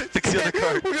the other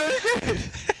card.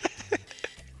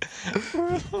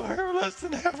 We're less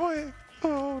than halfway.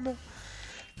 Oh, no.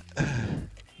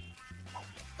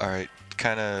 Alright,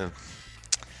 kinda...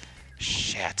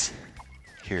 Shit.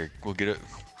 Here, we'll get it.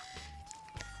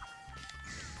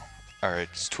 Alright,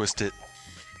 just twist it.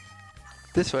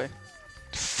 This way.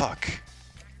 Fuck.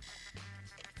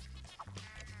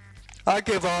 I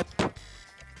give up.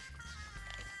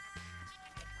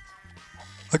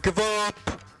 I give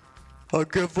up. I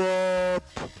give up.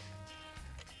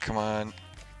 Come on.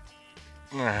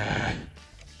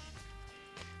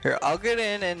 Here, I'll get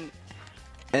in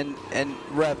and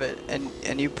rev it,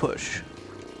 and you push.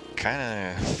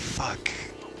 Kinda... Fuck.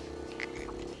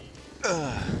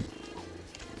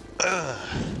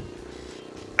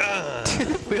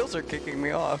 The wheels are kicking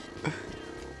me off.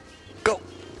 Go.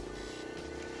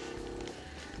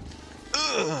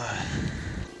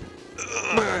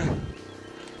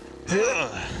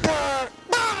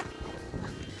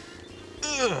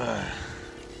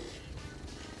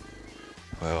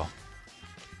 Well,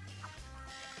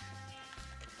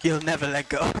 You'll never let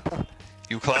go.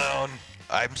 you clown.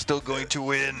 I'm still going to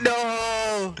win.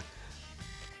 No.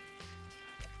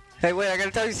 Hey, wait! I gotta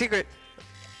tell you a secret.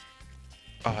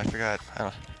 Oh, I forgot.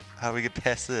 How do we get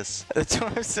past this? That's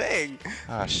what I'm saying.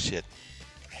 Ah, shit.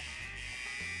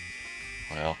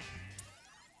 Well,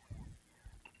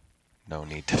 no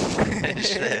need to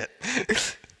finish it.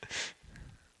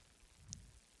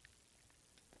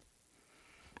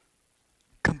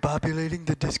 Combobulating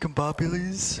the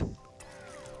discombobules.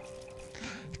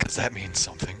 Because that means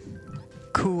something.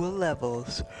 Cool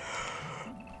levels.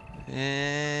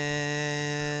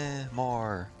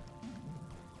 More.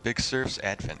 Big Surf's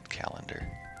Advent Calendar.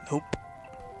 Nope.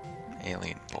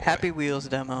 Alien Boy. Happy Wheels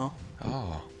demo.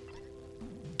 Oh.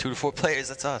 2 to 4 players,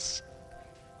 that's us.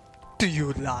 Do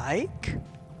you like?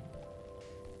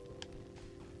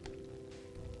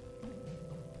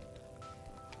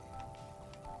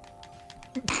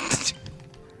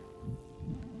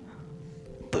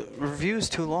 The review's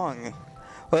too long.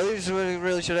 Well, they just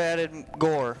really should have added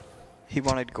gore. He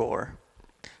wanted gore.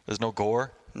 There's no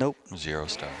gore? Nope. 0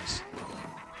 stars.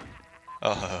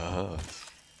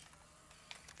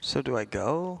 So do I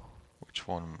go? Which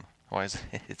one? Why is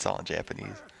it? It's all in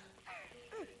Japanese.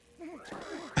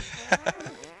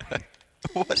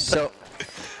 What? So.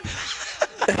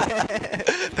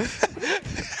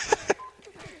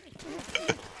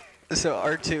 So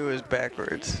R2 is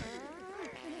backwards.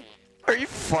 Are you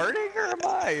farting or am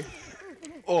I?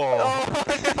 Oh.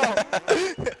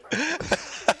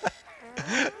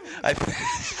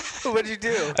 What'd you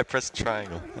do? I pressed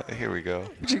triangle. Here we go.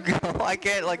 Where'd you go? I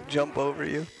can't like jump over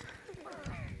you.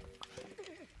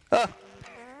 Ah,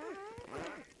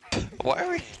 Why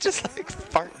are we just like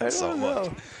farting I so don't much?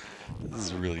 know. This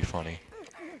is really funny.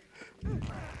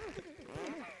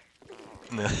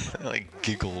 I like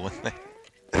giggle when they.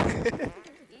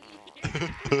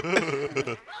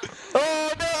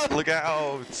 Oh no! Look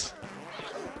out!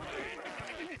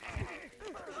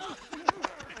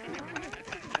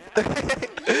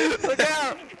 Look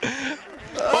out!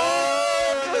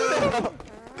 Oh, no.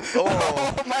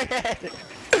 Oh! Oh, my head!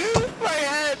 My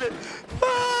head!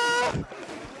 Ah.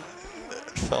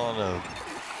 Fell on a.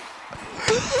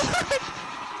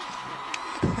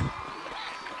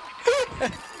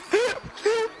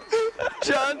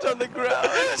 John's on the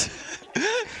ground.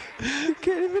 You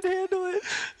can't even handle it.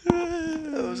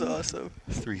 That was awesome.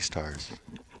 3 stars.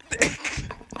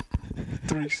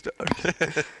 3 stars.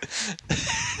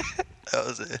 That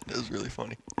was it. That was really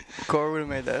funny. Core would have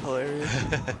made that hilarious.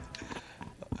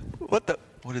 What the?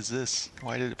 What is this?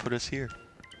 Why did it put us here?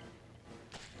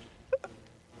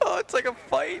 Oh, it's like a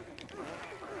fight.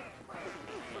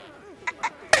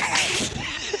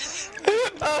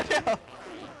 Oh no!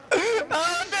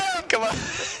 Oh no! Come on!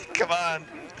 Come on!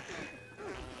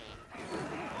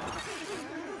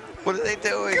 What are they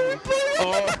doing?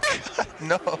 Oh God!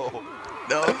 No!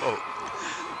 No!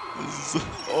 This is,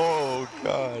 oh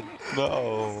God!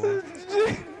 No!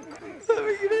 Let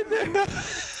me get in there.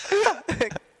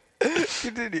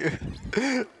 Continue.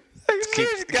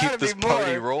 There's gotta Keep this be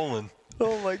party more. rolling.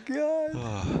 Oh my God!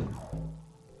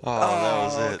 Oh, that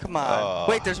was it. Come on. Oh.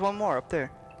 Wait, there's one more up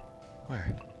there.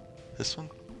 Where? This one?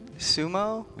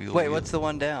 Sumo? Wheel, Wait, wheel. what's the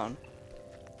one down?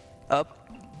 Up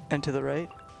and to the right?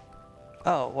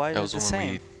 Oh, why is it the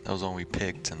same? That was one we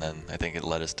picked, and then I think it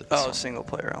led us to this one. Single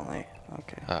player only.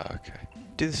 Okay. Oh, okay.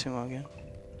 Do the sumo again.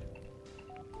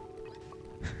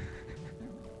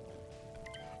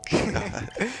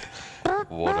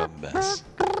 What a mess.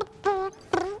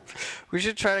 We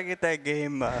should try to get that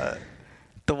game,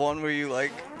 the one where you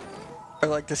like, are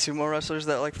like the sumo wrestlers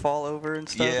that like fall over and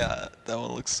stuff. Yeah, that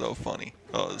one looks so funny.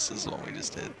 Oh, this is the one we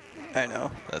just did. I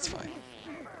know. That's fine.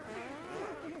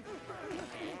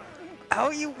 How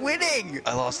are you winning?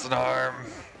 I lost an arm.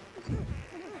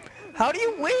 How do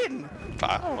you win?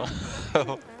 I don't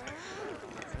know.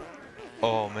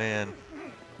 Oh, man.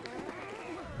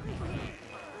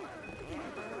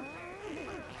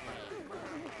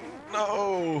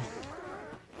 No.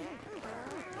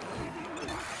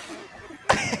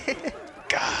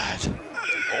 God.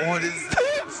 What is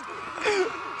this?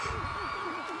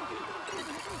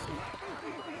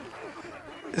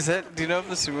 Is that, do you know if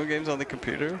the sumo game's on the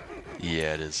computer?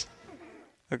 Yeah, it is.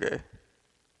 Okay.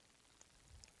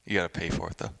 You gotta pay for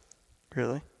it, though.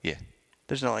 Really? Yeah.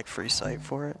 There's no like free site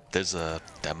for it? There's a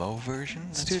demo version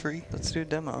that's free. Let's do a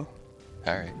demo.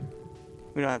 Alright.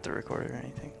 We don't have to record it or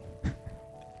anything.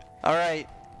 Alright.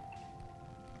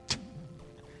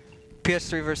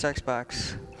 PS3 versus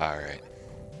Xbox. Alright.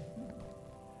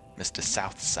 Mr.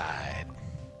 Southside.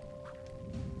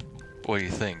 What do you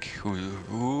think?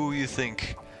 Who you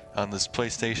think on this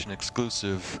PlayStation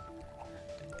exclusive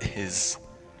is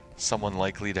someone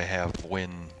likely to have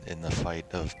win in the fight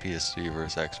of PS3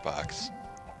 versus Xbox?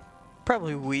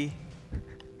 Probably we.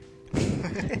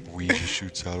 Wii just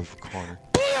shoots out of a corner.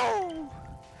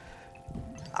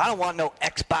 I don't want no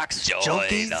Xbox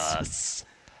junkies. Join us.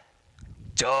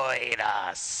 Join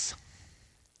us.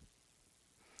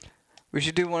 We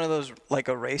should do one of those, like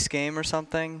a race game or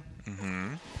something.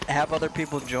 Mm-hmm. Have other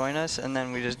people join us, and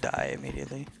then we just die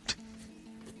immediately.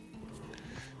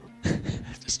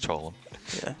 Just troll them.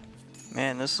 Yeah.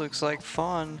 Man, this looks like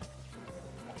fun.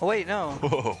 Oh, wait, no.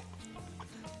 Whoa.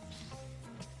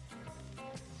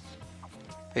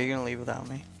 Are you gonna leave without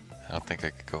me? I don't think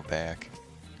I could go back.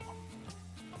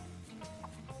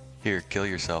 Here, kill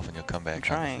yourself and you'll come back. I'm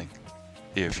trying.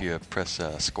 If you press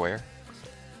square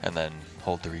and then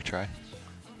hold the retry.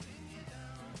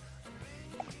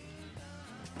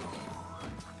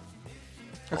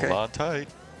 Okay. Hold on tight.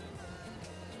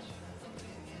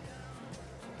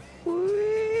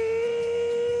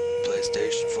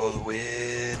 PlayStation for the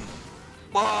win.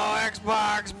 Oh,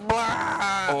 Xbox!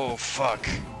 Blah! Oh, fuck.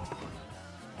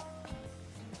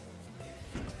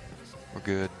 We're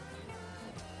good.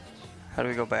 How do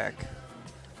we go back?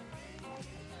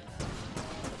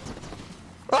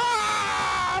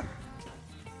 Ah!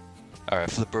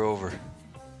 Alright, flip her over.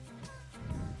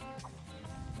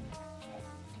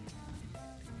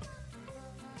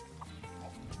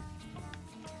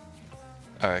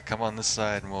 Alright, come on this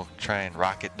side and we'll try and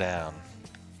rock it down.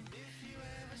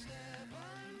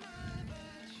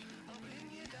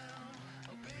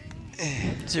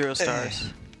 Zero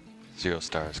stars. 0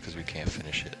 stars because we can't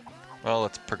finish it. Well,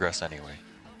 let's progress anyway.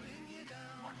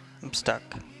 I'm stuck.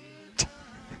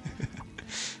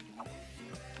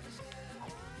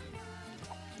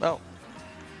 Oh.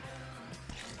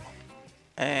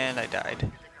 And I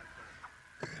died.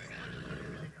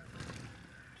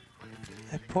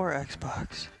 That poor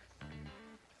Xbox.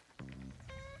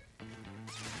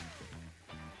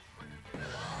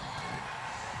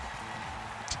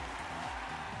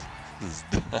 This is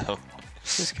dumb.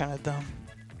 This is kind of dumb.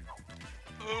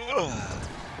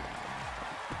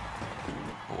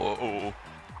 Whoa.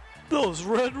 Those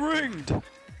red ringed.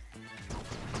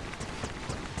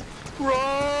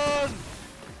 Run!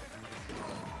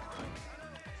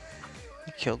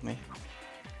 You killed me.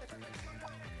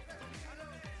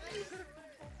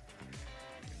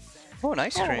 Oh, an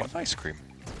ice cream. Oh, an ice cream.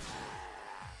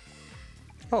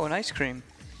 Oh, an ice cream.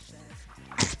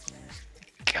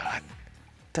 God.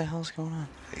 What the hell's going on?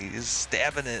 He's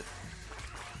stabbing it.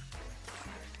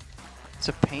 It's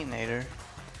a paintinator.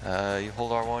 You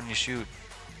hold R1, you shoot.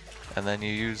 And then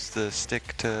you use the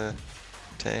stick to...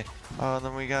 Oh, and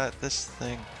then we got this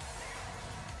thing.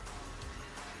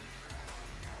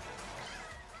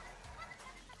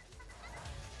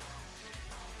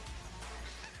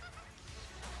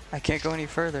 I can't go any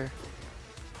further.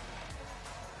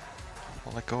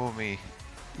 Well, let go of me.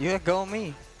 You let go of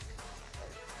me.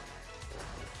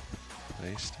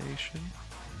 PlayStation?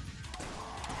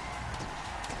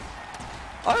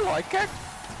 I like it.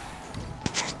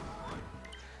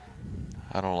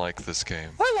 I don't like this game.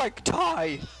 I like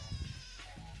Ty.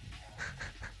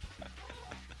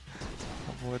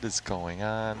 What is going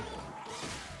on?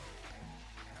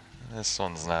 This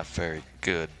one's not very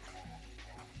good.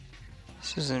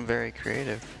 This isn't very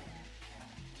creative.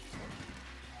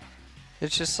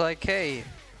 It's just like, hey,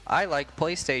 I like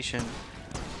PlayStation.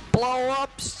 Blow up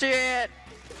shit!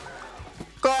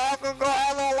 Go, go, go,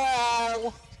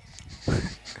 go,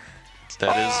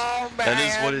 That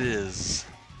is what it is.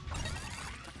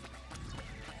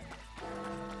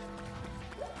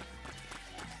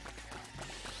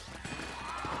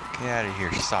 Get out of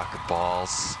here, soccer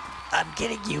balls. I'm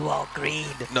getting you all green.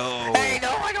 No. Hey, no,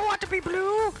 I don't want to be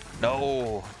blue.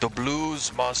 No, the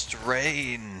blues must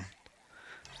reign.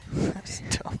 That's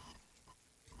dumb.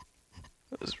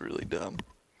 That was really dumb.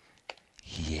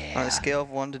 Yeah. On a scale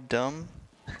of 1 to dumb?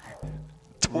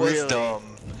 It was Really?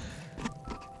 dumb.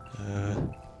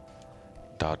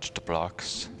 Dodge the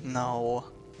blocks. No.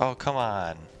 Oh, come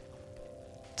on.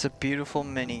 It's a beautiful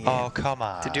mini game. Oh, come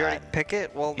on. Did you already pick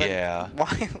it? Well, then Yeah.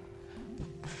 why?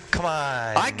 Come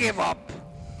on. I give up.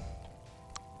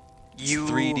 You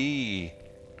 3D.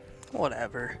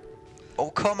 Whatever. Oh,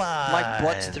 come on. My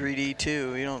butt's 3D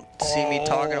too. You don't see me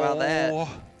talking about that. Oh.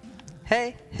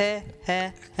 Hey, hey,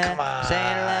 hey, hey. Come on.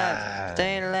 Staying alive.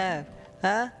 Staying alive.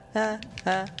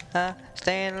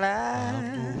 Staying alive.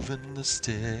 I'm moving the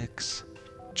sticks.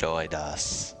 Join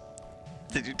us.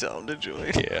 Did you tell him to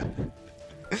join? Yeah.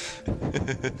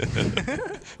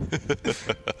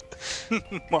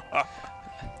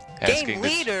 Game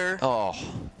leader? Oh,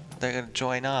 they're gonna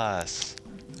join us.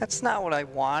 That's not what I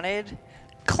wanted.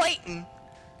 Clayton!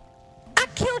 I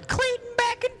killed Clayton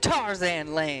back in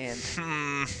Tarzan land.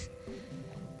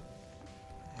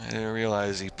 I didn't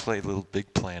realize he played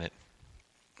LittleBigPlanet.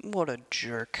 What a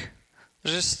jerk.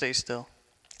 Just stay still.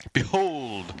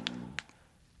 Behold!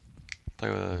 Play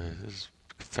with this is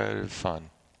competitive fun.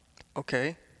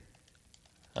 Okay.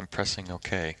 I'm pressing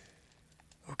OK.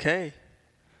 Okay.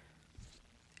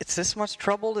 It's this much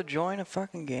trouble to join a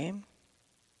fucking game?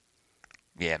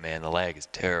 Yeah, man, the lag is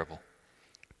terrible.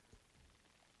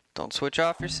 Don't switch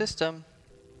off your system.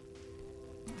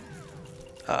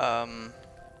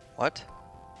 What?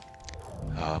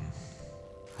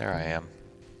 There I am.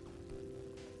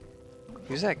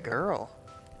 Who's that girl?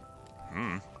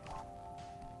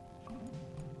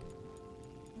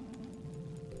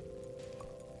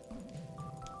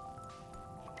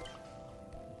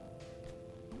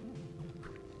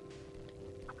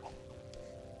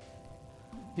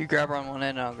 You grab her on one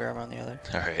end and I'll grab her on the other.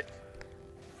 Alright.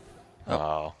 Oh.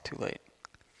 Oh. Too late.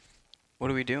 What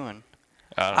are we doing?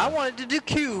 I don't I know. wanted to do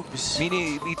cubes. Me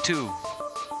too.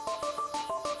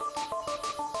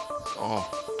 Oh,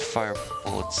 fire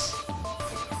bullets.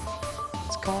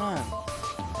 What's going on?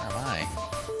 Where am I?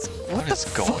 What is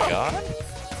the going fuck? on?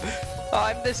 Oh,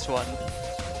 I'm this one.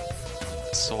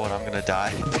 So what, I'm gonna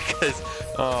die? Because,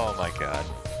 oh my god.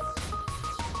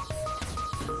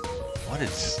 What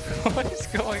is, What is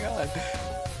going on?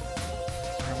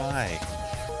 where am I?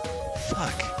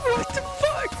 Fuck. What the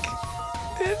fuck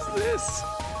is this?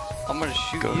 I'm gonna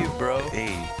shoot Go. you, bro.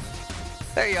 Hey.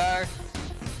 There you are.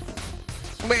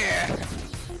 Come here.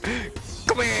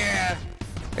 Come here.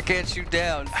 I can't shoot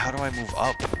down. How do I move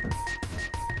up?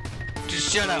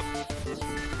 Just shut up.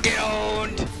 Get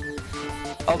owned.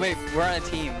 Oh wait, we're on a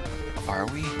team. Are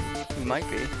we? We might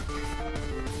be.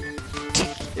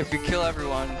 If you kill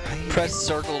everyone, press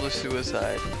circle to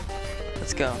suicide.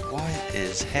 Let's go. What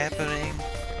is happening?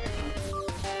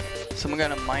 Someone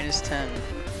got a -10.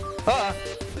 Ah!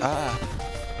 Ah.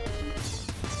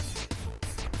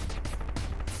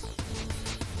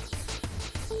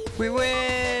 We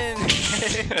win!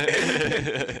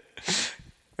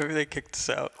 Maybe they kicked us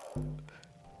out.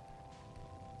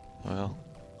 Well.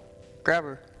 Grab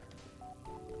her.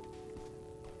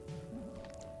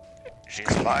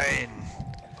 She's mine.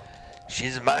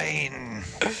 She's mine.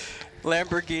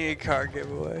 Lamborghini car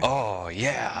giveaway. Oh,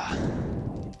 yeah.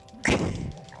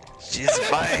 She's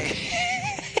mine.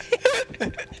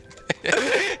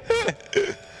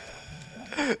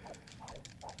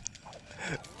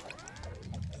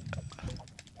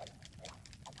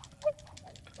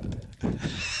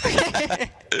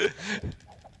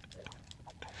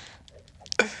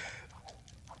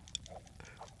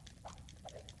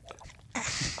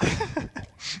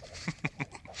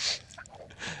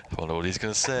 I wonder what he's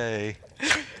gonna say.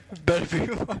 Better be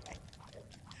mine.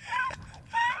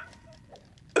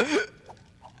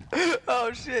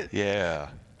 Oh shit. Yeah.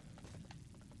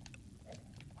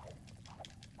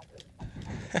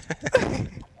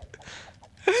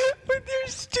 With your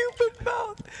stupid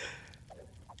mouth.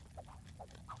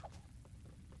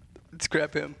 Let's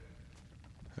grab him.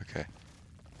 Okay.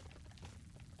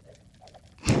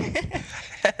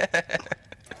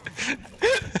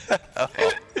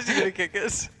 Is he gonna kick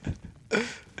us?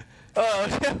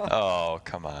 Oh no. Oh,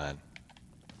 come on.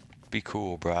 Be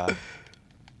cool, brah.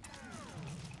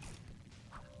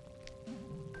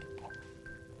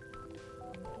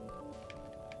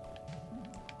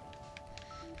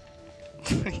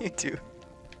 What do you do?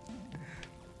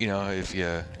 You know, if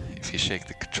you shake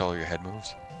the controller, your head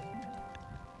moves.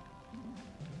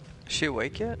 Is she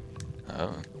awake yet?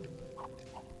 Oh.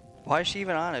 Why is she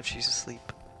even on if she's asleep?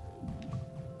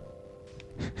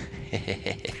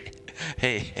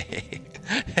 Hey.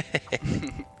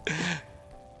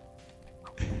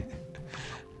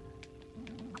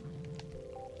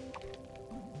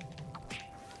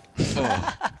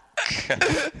 Oh.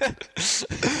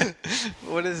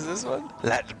 What is this one?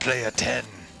 Let play a 10.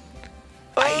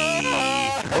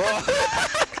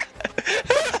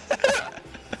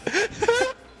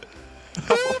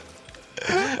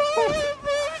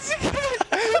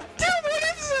 Dude, what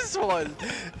is this one?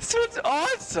 This one's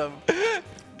awesome.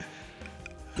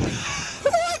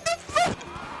 What the fuck?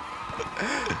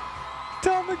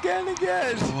 Tom again.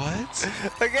 What?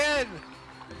 Again.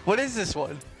 What is this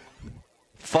one?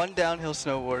 Fun downhill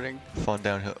snowboarding. Fun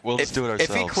downhill. We'll just do it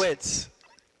ourselves. If he quits,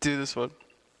 do this one.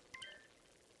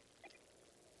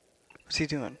 What's he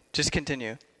doing? Just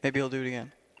continue. Maybe he'll do it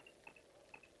again.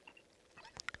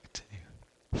 Continue.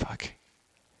 Fuck.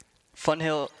 Fun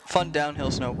downhill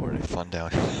snowboarding. Fun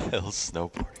downhill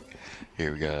snowboarding.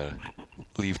 Here we gotta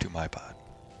leave to my pod.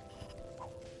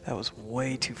 That was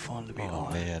way too fun to be Oh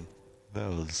on. man, that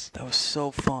was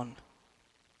so fun.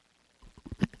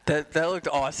 That looked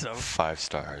awesome. 5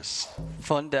 stars.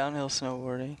 Fun downhill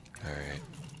snowboarding. All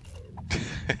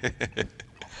right.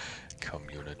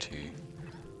 Community.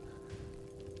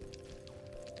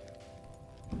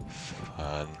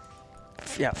 Fun.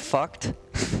 Yeah, fucked.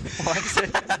 Why is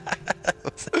it?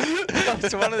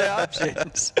 That's one of the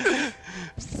options.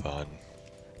 Fun.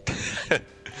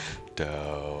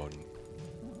 Down.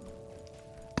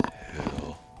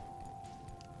 Hill.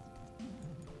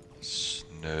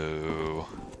 Snow.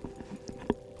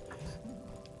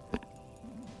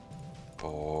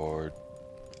 Board.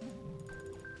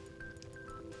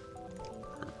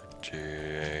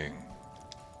 Urging.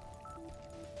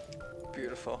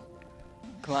 Beautiful.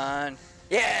 Come on.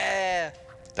 Yeah!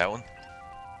 That one?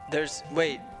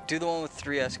 Wait, do the one with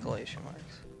 3 exclamation marks.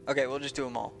 Okay, we'll just do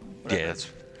them all. Whatever. Yeah,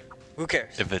 that's. Who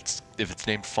cares? If it's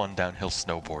named Fun Downhill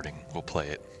Snowboarding, we'll play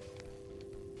it.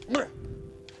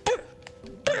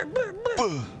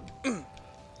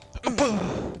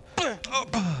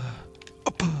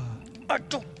 I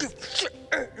don't give a shit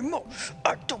anymore.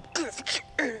 I don't give a shit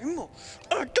anymore.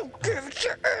 I don't give a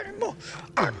shit anymore.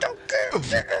 I don't give a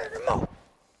shit anymore.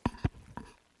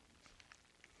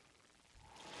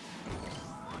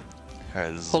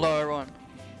 Alright, this is Hold on, everyone.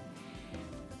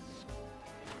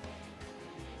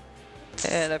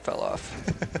 And I fell off.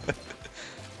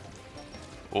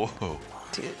 Whoa.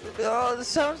 Dude, oh,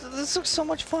 this looks so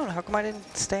much fun. How come I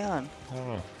didn't stay on? I don't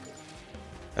know.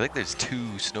 I think there's 2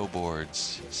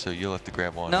 snowboards, so you'll have to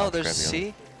grab one. No, I'll there's, grab the other.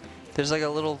 see? There's like a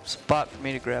little spot for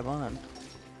me to grab on.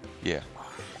 Yeah.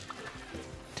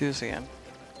 Do this again.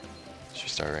 Should we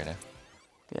start right now?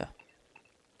 Yeah.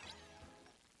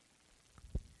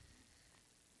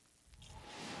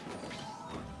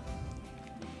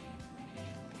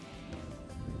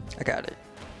 I got it.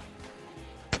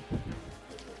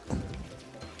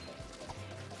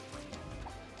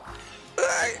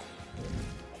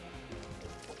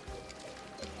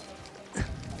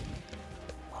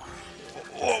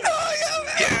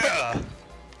 Yeah!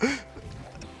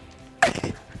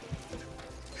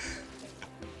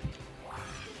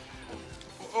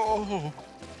 Oh!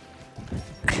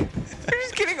 You're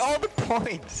just getting all the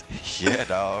points. Yeah,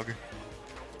 dog.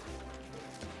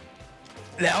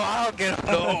 Now I'll get them.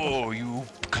 No, you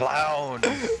clown!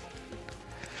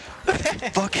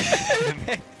 Fucking!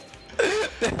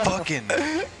 Fucking!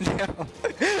 No.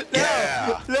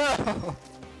 Yeah! No.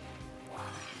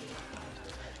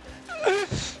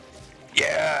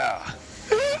 Yeah!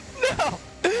 No.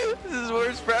 This is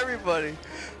worse for everybody.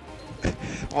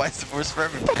 Why is it worse for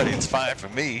everybody? It's fine for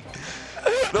me.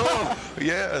 No!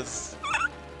 Yes!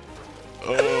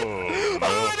 Oh!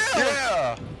 Oh, no.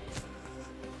 Yeah!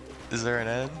 Is there an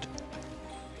end?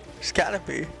 There's gotta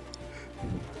be.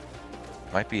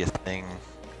 Might be a thing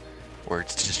where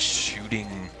it's just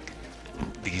shooting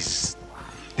these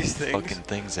Things. fucking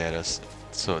things at us,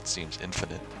 so it seems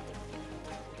infinite.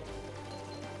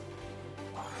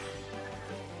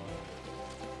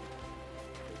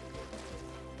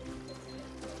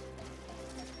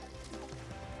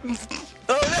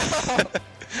 Oh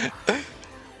no!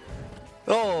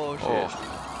 Oh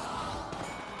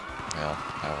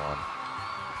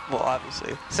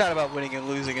obviously. It's not about winning and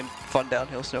losing in fun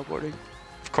downhill snowboarding.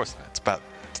 Of course not. It's about...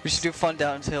 We should do fun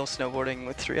downhill snowboarding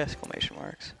with 3 exclamation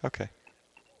marks. Okay.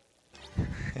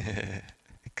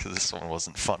 Because this one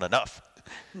wasn't fun enough.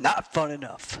 Not fun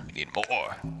enough. We need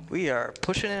more. We are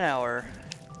pushing an hour.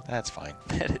 That's fine.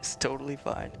 That is totally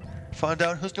fine. Fun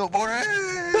downhill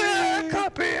snowboarding!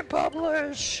 Copy and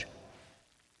publish!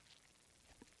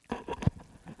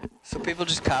 So people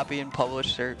just copy and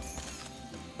publish their...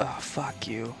 Oh, fuck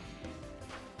you.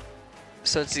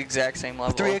 So it's the exact same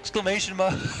level. 3 exclamation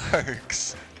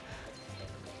marks!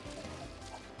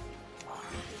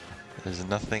 There's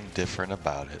nothing different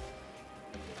about it.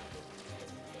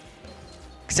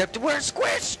 Except we're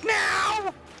squished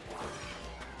now!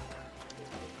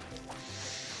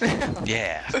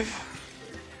 Yeah.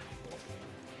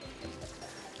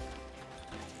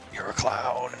 You're a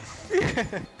clown.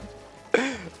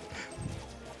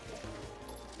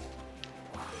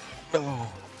 No.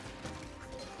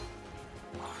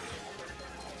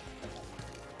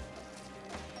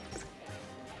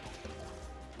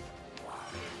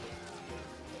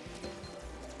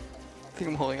 I think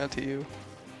I'm holding on to you.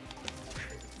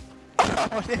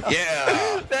 Oh, no.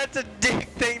 Yeah. That's a dick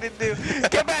thing to do.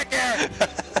 Get back here!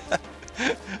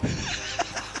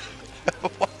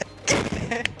 What?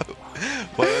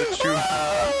 Why don't you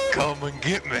come and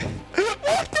get me?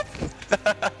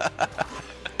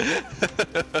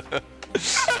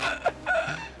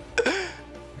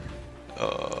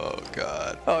 Oh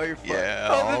God. Oh, you're fine. Yeah,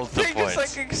 oh, all the the thing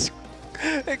points. is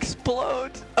like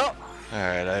explodes. Oh. All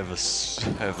right, I have a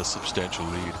substantial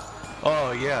lead.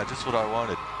 Oh yeah, just what I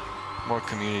wanted. More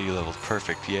community levels,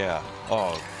 perfect. Yeah.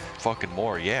 Oh, fucking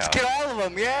more. Yeah. Let's get all of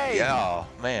them. Yay. Yeah,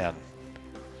 man.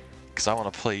 Cause I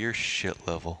want to play your shit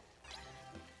level.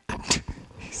 He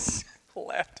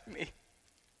laughed at me.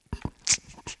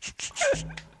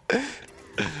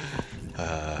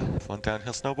 Fun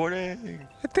downhill snowboarding.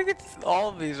 I think it's all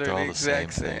of these are They're all the the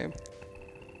exact same same.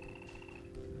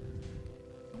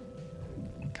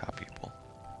 Copyable.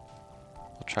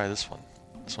 We'll try this one.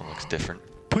 This one looks different.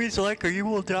 Please like or you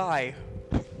will die.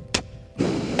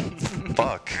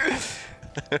 Fuck.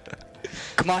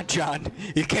 Come on, John.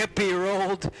 You can't be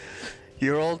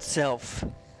your old self.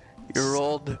 Your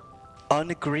old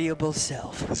unagreeable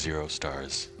self. 0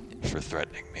 stars for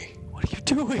threatening me. What are you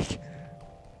doing?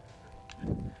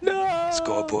 No.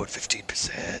 Scoreboard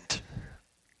 15%.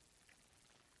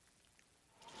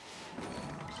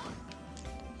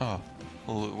 Oh,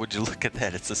 well, would you look at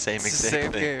that? It's the same It's the exact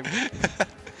same thing. game.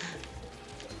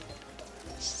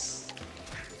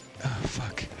 Oh,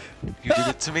 fuck. You did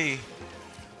it to me.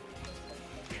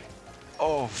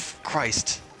 Oh,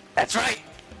 Christ. That's right.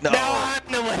 No. Now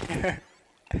I'm the winner.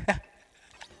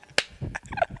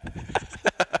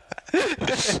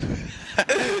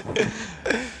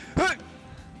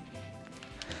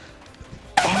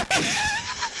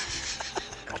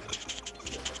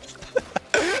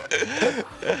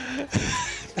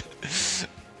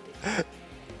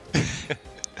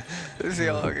 Let's see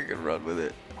how long I can run with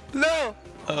it. No!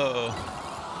 Oh.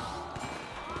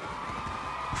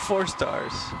 4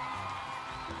 stars.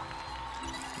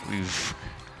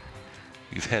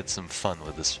 We've had some fun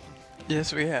with this one.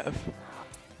 Yes, we have.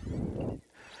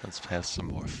 Let's have some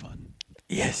more fun.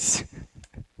 Yes.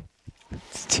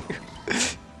 Let's do.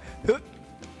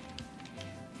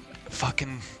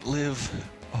 Fucking live.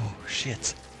 Oh,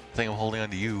 shit. I think I'm holding on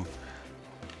to you.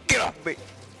 Get off me.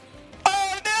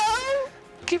 Oh, no!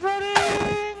 Keep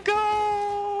running!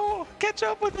 Go! Catch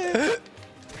up with it!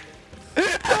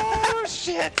 Oh,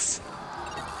 shit!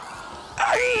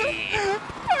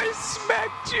 I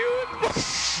smacked you.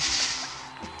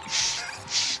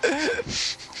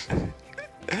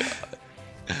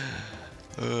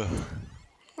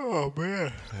 Oh,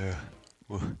 man. Yeah,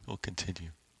 we'll continue.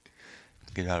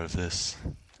 Get out of this.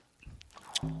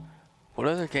 What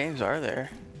other games are there?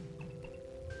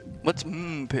 What's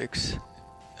picks?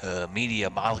 Media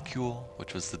Molecule,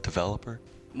 which was the developer.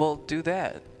 Well, do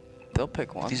that. They'll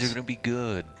pick ones. These are gonna be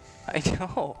good. I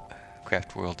know.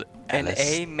 Craft World An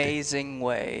Alice. amazing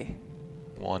way.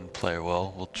 1 player.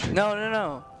 Well, we'll try. No, no,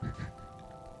 no.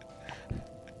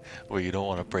 Well, you don't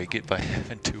want to break it by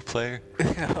having 2 player?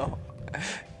 No.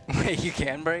 Wait, you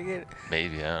can break it?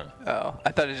 Maybe, I don't know. Oh,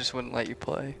 I thought it just wouldn't let you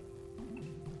play.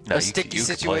 No, A sticky you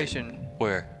could play it. situation.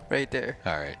 Where? Right there.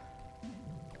 Alright.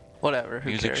 Whatever, who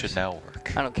Music cares? should now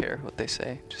work. I don't care what they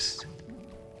say. Just...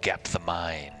 Gap the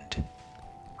mind.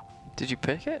 Did you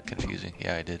pick it? Confusing.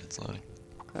 Yeah, I did. It's loading.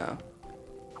 Oh.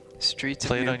 Streets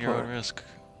Play of it on your Newport. own risk.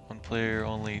 1 player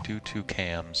only due to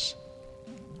cams.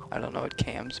 I don't know what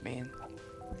cams mean.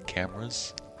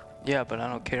 Cameras? Yeah, but I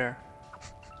don't care.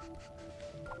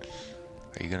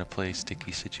 Are you gonna play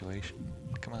Sticky Situation?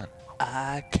 Come on.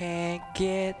 I can't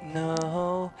get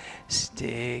no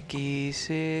sticky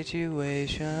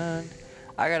situation.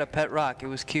 I got a pet rock. It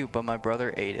was cute, but my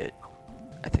brother ate it.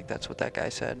 I think that's what that guy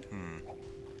said.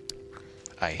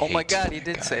 I Oh hate my god, he that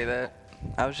did guy. say that.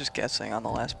 I was just guessing on the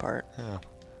last part. Yeah.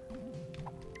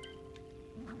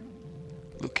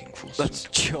 Looking for Let's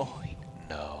suit. join.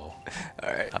 No.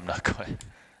 Alright. I'm not going.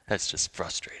 That's just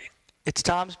frustrating. It's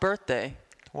Tom's birthday.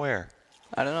 Where?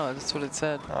 I don't know, that's what it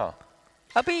said. Oh.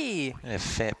 A bee! A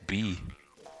fat bee.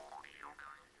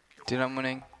 Dude, I'm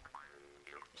winning.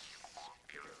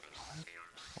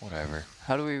 Whatever.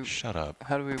 How do we... Shut up.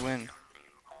 How do we win?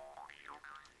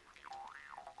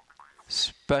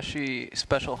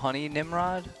 Special honey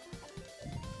Nimrod?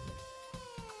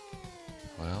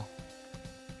 Well.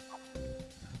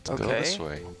 Let's go this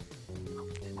way.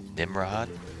 Nimrod?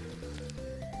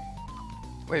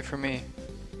 Wait for me.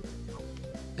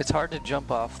 It's hard to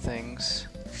jump off things.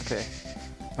 Okay.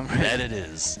 I'm ready. That it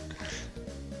is.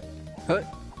 What?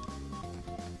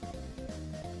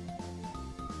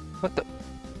 What the?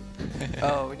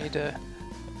 Oh, we need to...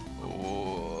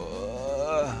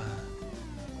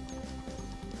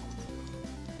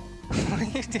 What are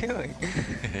you doing?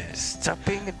 Stop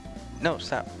being a... No,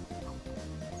 stop.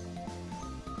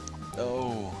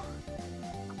 Oh.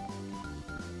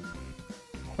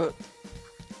 What?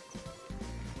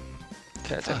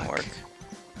 That didn't Fuck. work.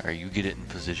 Alright, you get it in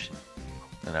position.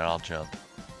 And then I'll jump.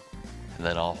 And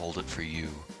then I'll hold it for you.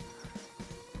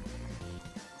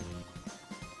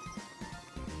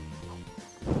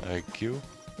 Thank you.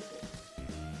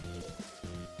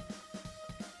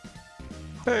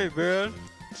 Hey, man.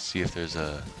 See if there's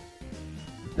a...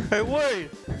 Hey, wait!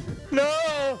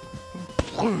 No!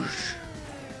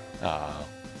 Oh.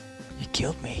 You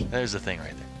killed me. There's a thing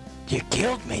right there. You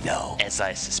killed me, though. As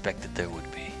I suspected there would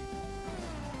be.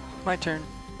 My turn.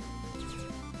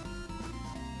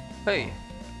 Hey.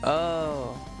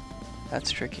 Oh.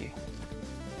 That's tricky.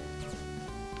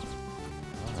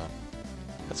 Oh.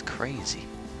 That's crazy.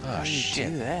 Oh, How do you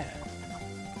shit. do that?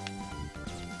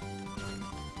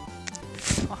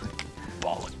 Fuck.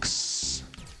 Bollocks.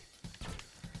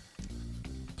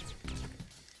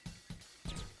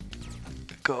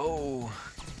 Go.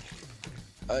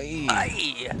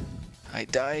 Aye. I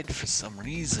died for some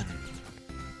reason.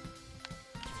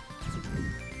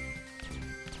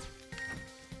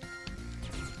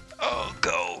 Oh,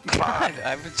 go. Come on. God,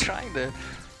 I've been trying to...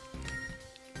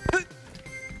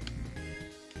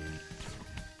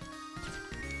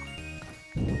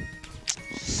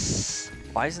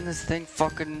 Why isn't this thing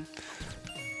fucking...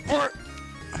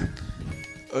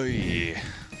 Oh, yeah.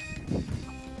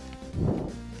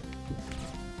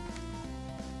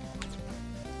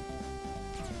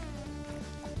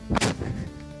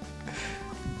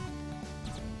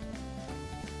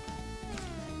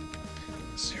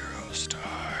 Zero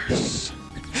stars.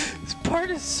 This part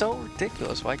is so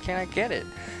ridiculous. Why can't I get it?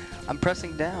 I'm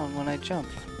pressing down when I jump.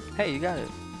 Hey, you got it.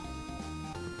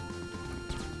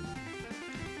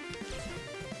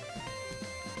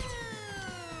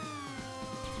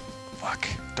 Fuck.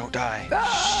 Don't die.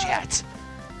 Ah! Shit.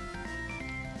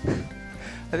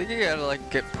 I think you gotta like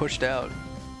get pushed out.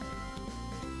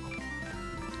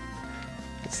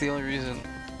 It's the only reason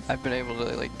I've been able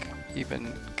to like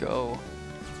even go.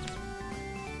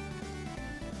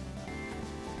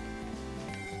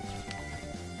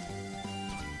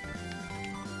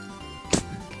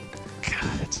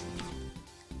 God.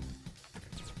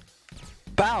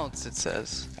 Bounce, it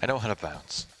says. I know how to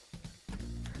bounce.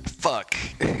 Fuck.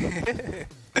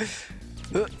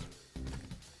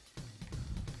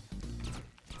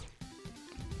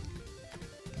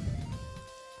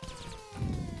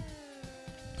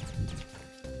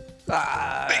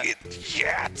 Ah, Make it.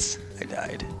 Shit. I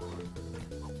died.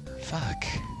 Fuck.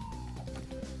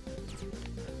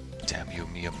 Damn you,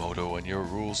 Miyamoto, and your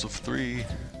rules of 3.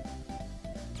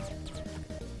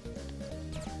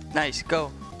 Nice,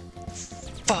 go.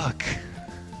 Fuck.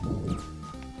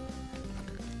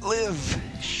 Live.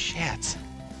 Shit.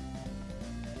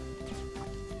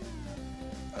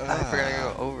 I forgot to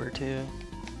go over too.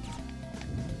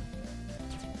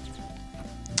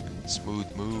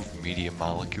 Smooth move, medium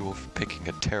molecule for picking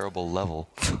a terrible level.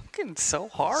 Fucking so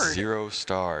hard. 0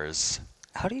 stars.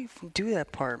 How do you do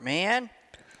that part, man?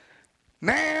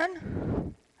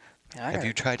 Man! Have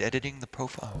you tried editing the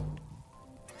profile?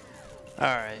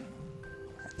 Alright.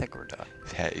 I think we're done.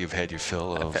 You've had your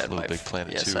fill of LittleBigPlanet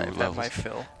 2 Yes, I've levels? had my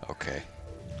fill. Okay.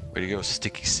 Way to go,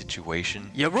 Sticky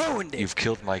Situation. You ruined it! You've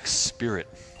killed my spirit.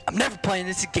 I'm never playing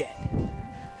this again.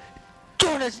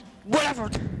 Doing this, whatever.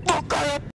 Fuck up!